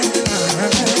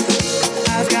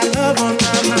 I've got love on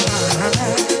my mind.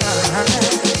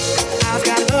 I've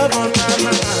got love on my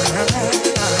mind.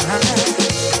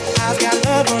 I've got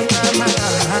love on my mind.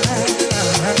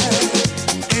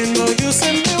 Ain't no use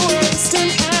in me wasting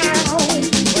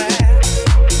time.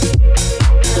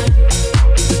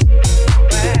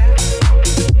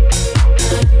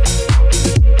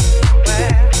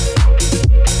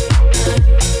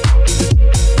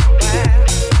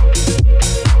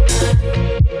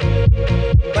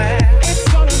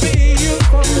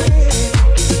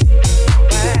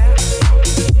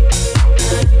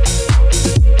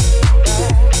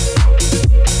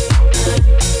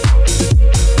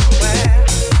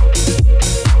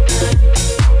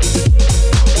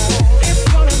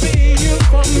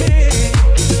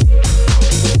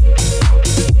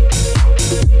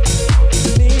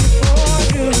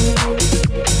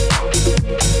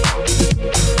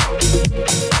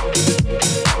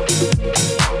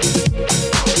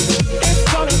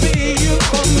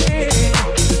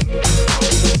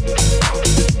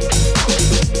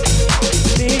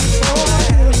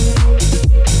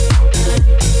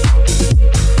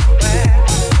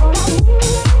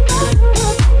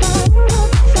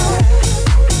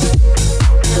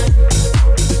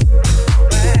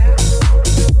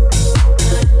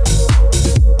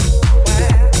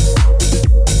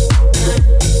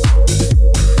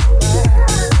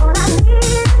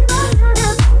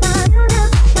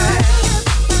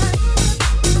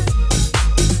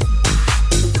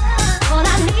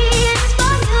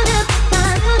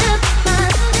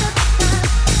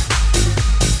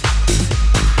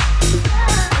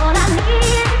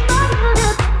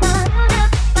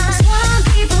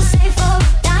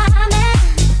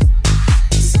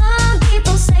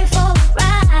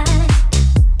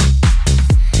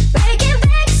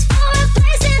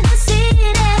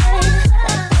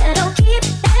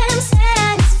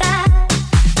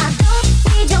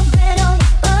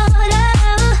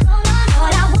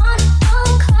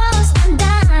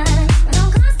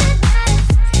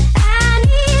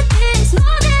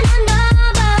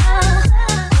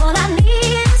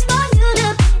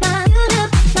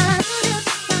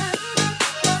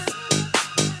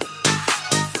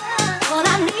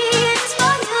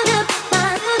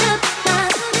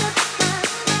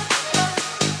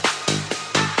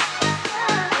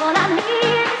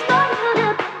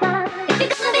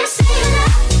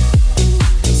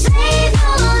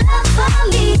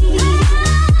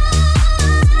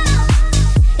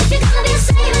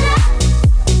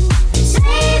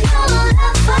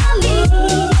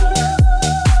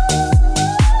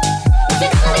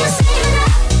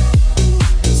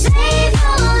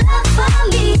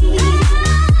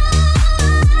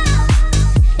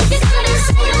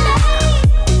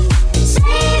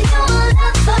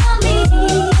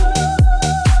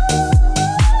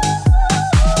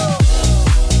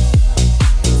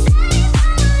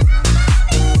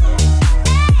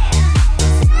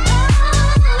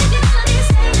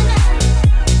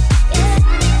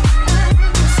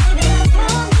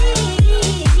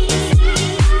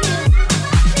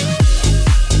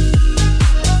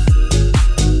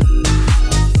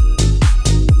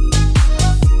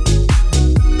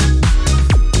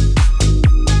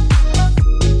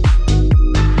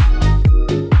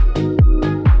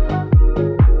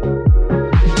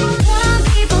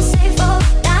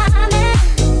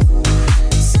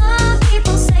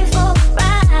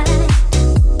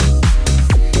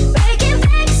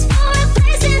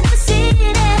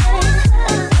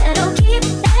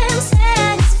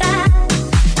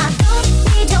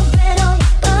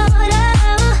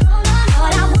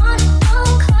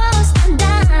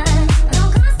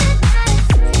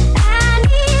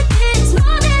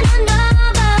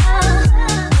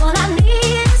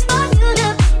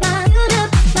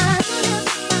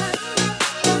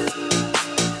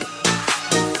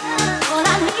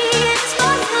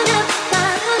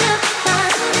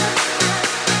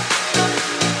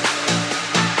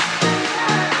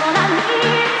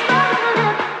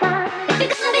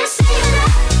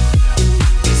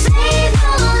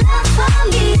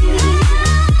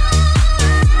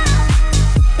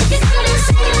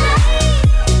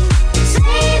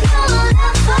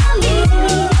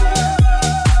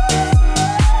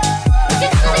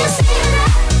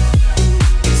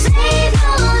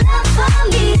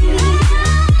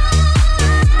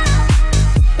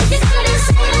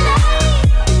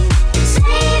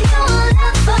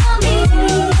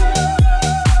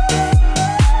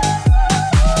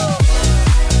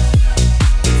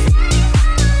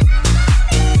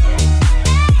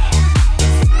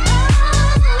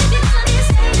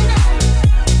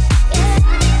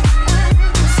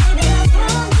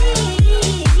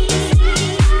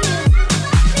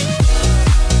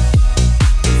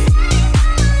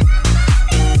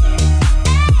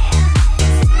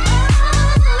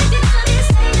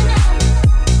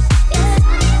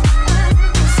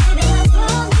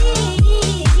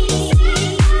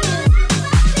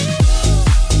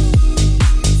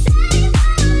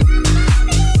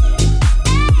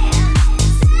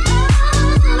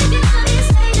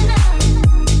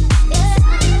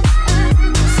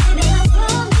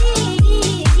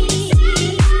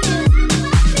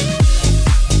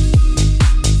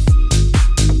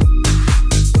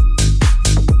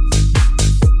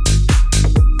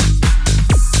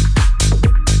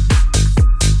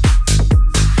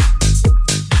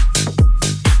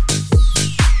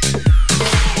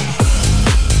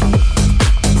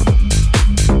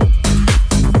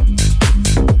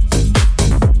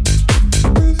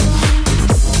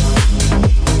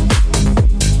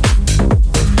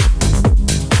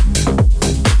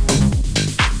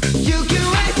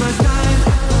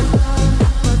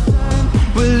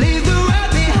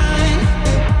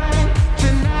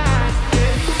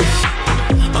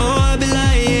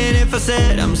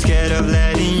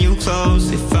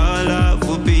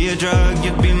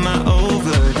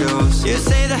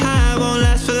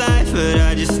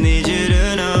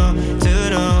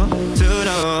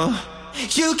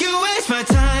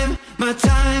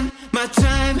 my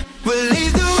time. We'll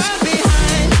leave the world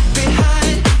behind,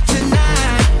 behind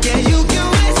tonight. Yeah, you can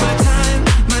waste my time,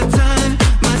 my time,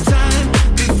 my time.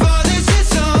 Before this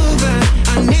is over,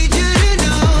 I need you to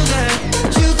know that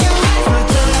you can waste my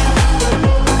time.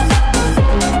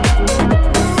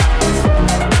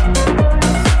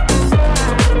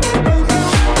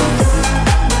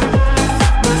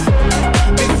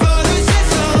 Before this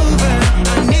is over,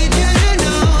 I need you to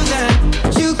know that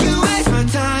you can waste my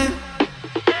time.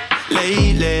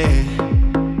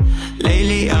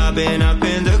 Lately I've been up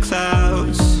in the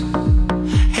clouds,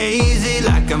 hazy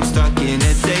like I'm stuck in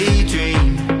a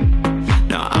daydream.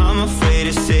 Now I'm afraid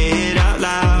to say it out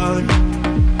loud,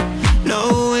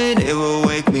 knowing it will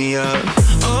wake me up.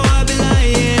 Oh, I'd be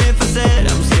lying if I said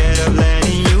I'm scared of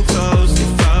letting you close.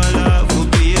 If our love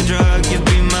would be a drug, you'd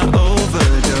be my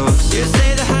overdose. You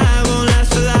say the high won't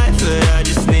last for life, but I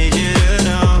just need you to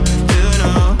know, to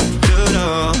know, to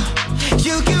know.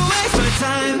 You can waste my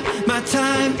time, my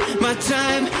time, my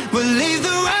time. We'll leave the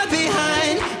world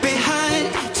behind, behind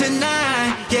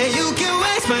tonight. Yeah, you can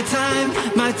waste my time,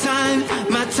 my time,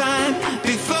 my time.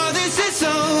 Before this is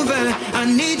over, I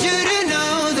need you to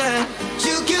know that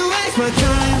you can waste my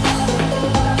time.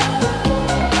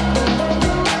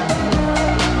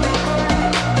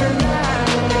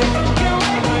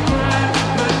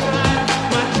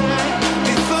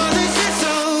 Before this is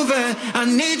over, I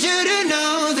need you to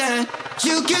know that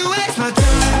you can waste my time.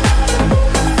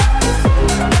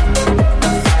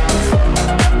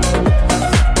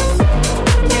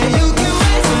 Yeah, you can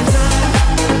waste my time.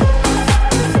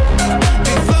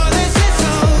 Before this is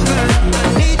over, I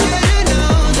need you to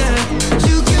know that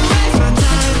you can waste my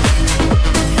time.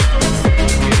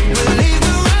 We'll leave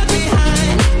the world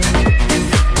behind.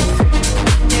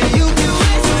 Yeah, you can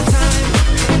waste my time.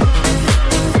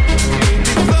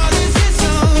 Before this is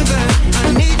over, I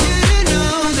need you to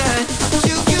know that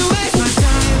you can waste my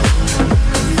time.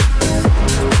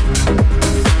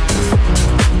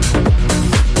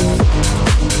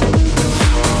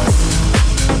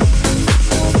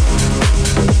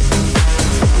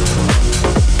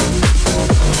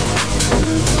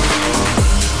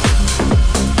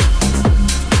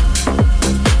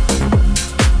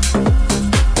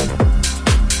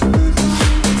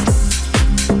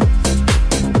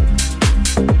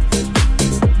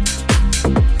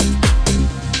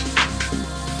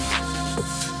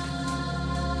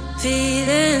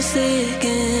 Feeling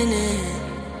sickening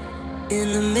in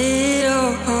the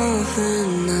middle of the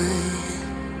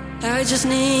night. I just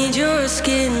need your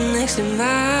skin next to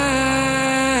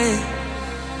mine.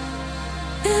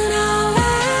 And I'll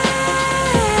wait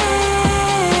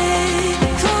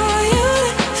for you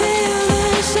to feel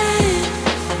the same.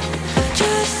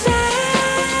 Just say,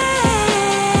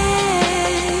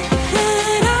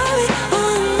 and I'll be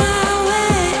on my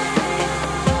way.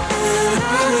 And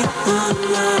I'll be on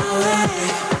my way.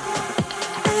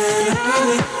 And I'll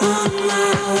be on my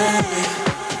way.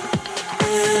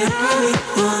 And I'll be on my way. And I'll be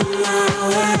on my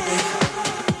way.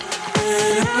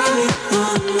 And I'll be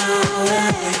on my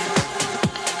way.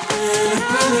 And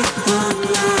I'll be on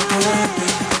my way.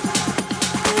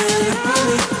 And I'll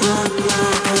be on my way. And I'll be on my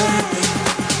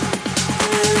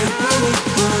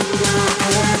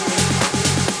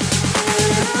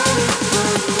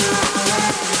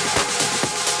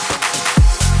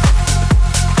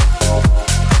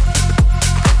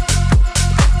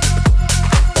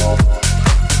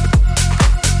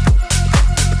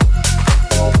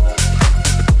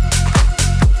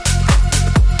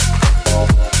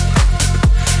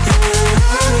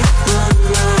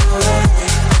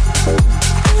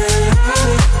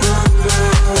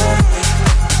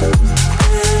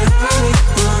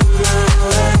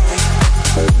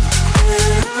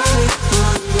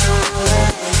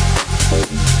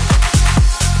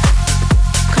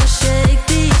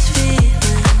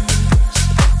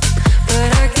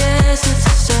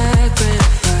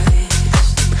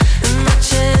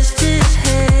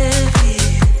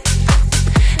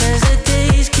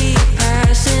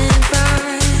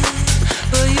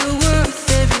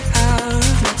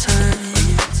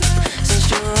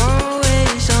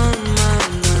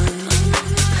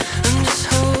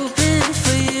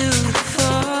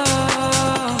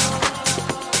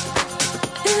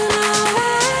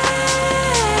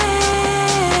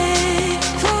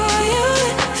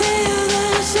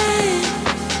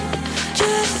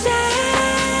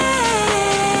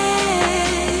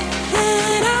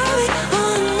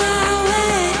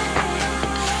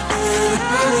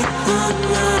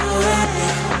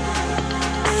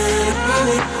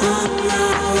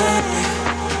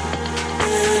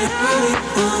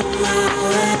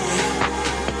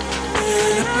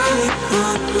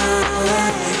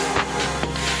way.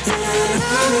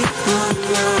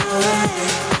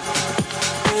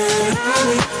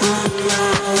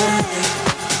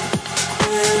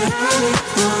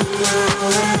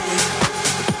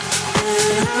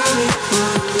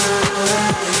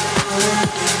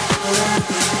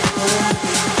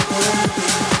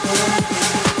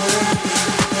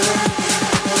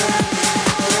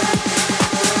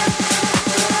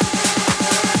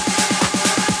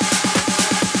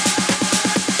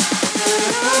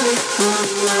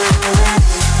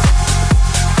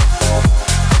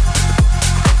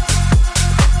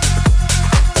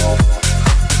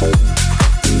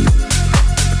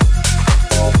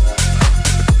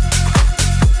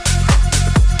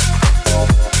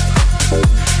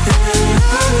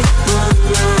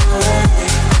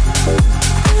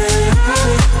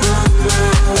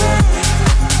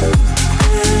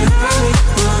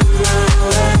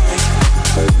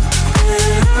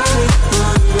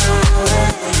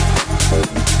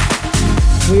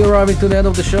 Arriving to the end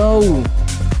of the show.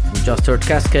 We just heard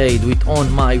Cascade with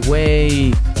On My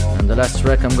Way, and the last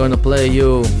track I'm gonna play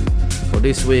you for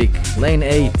this week, Lane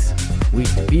 8 with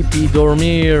PP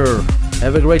Dormir.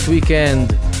 Have a great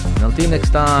weekend, and until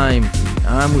next time,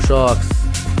 I'm Mushox.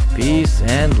 Peace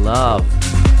and love.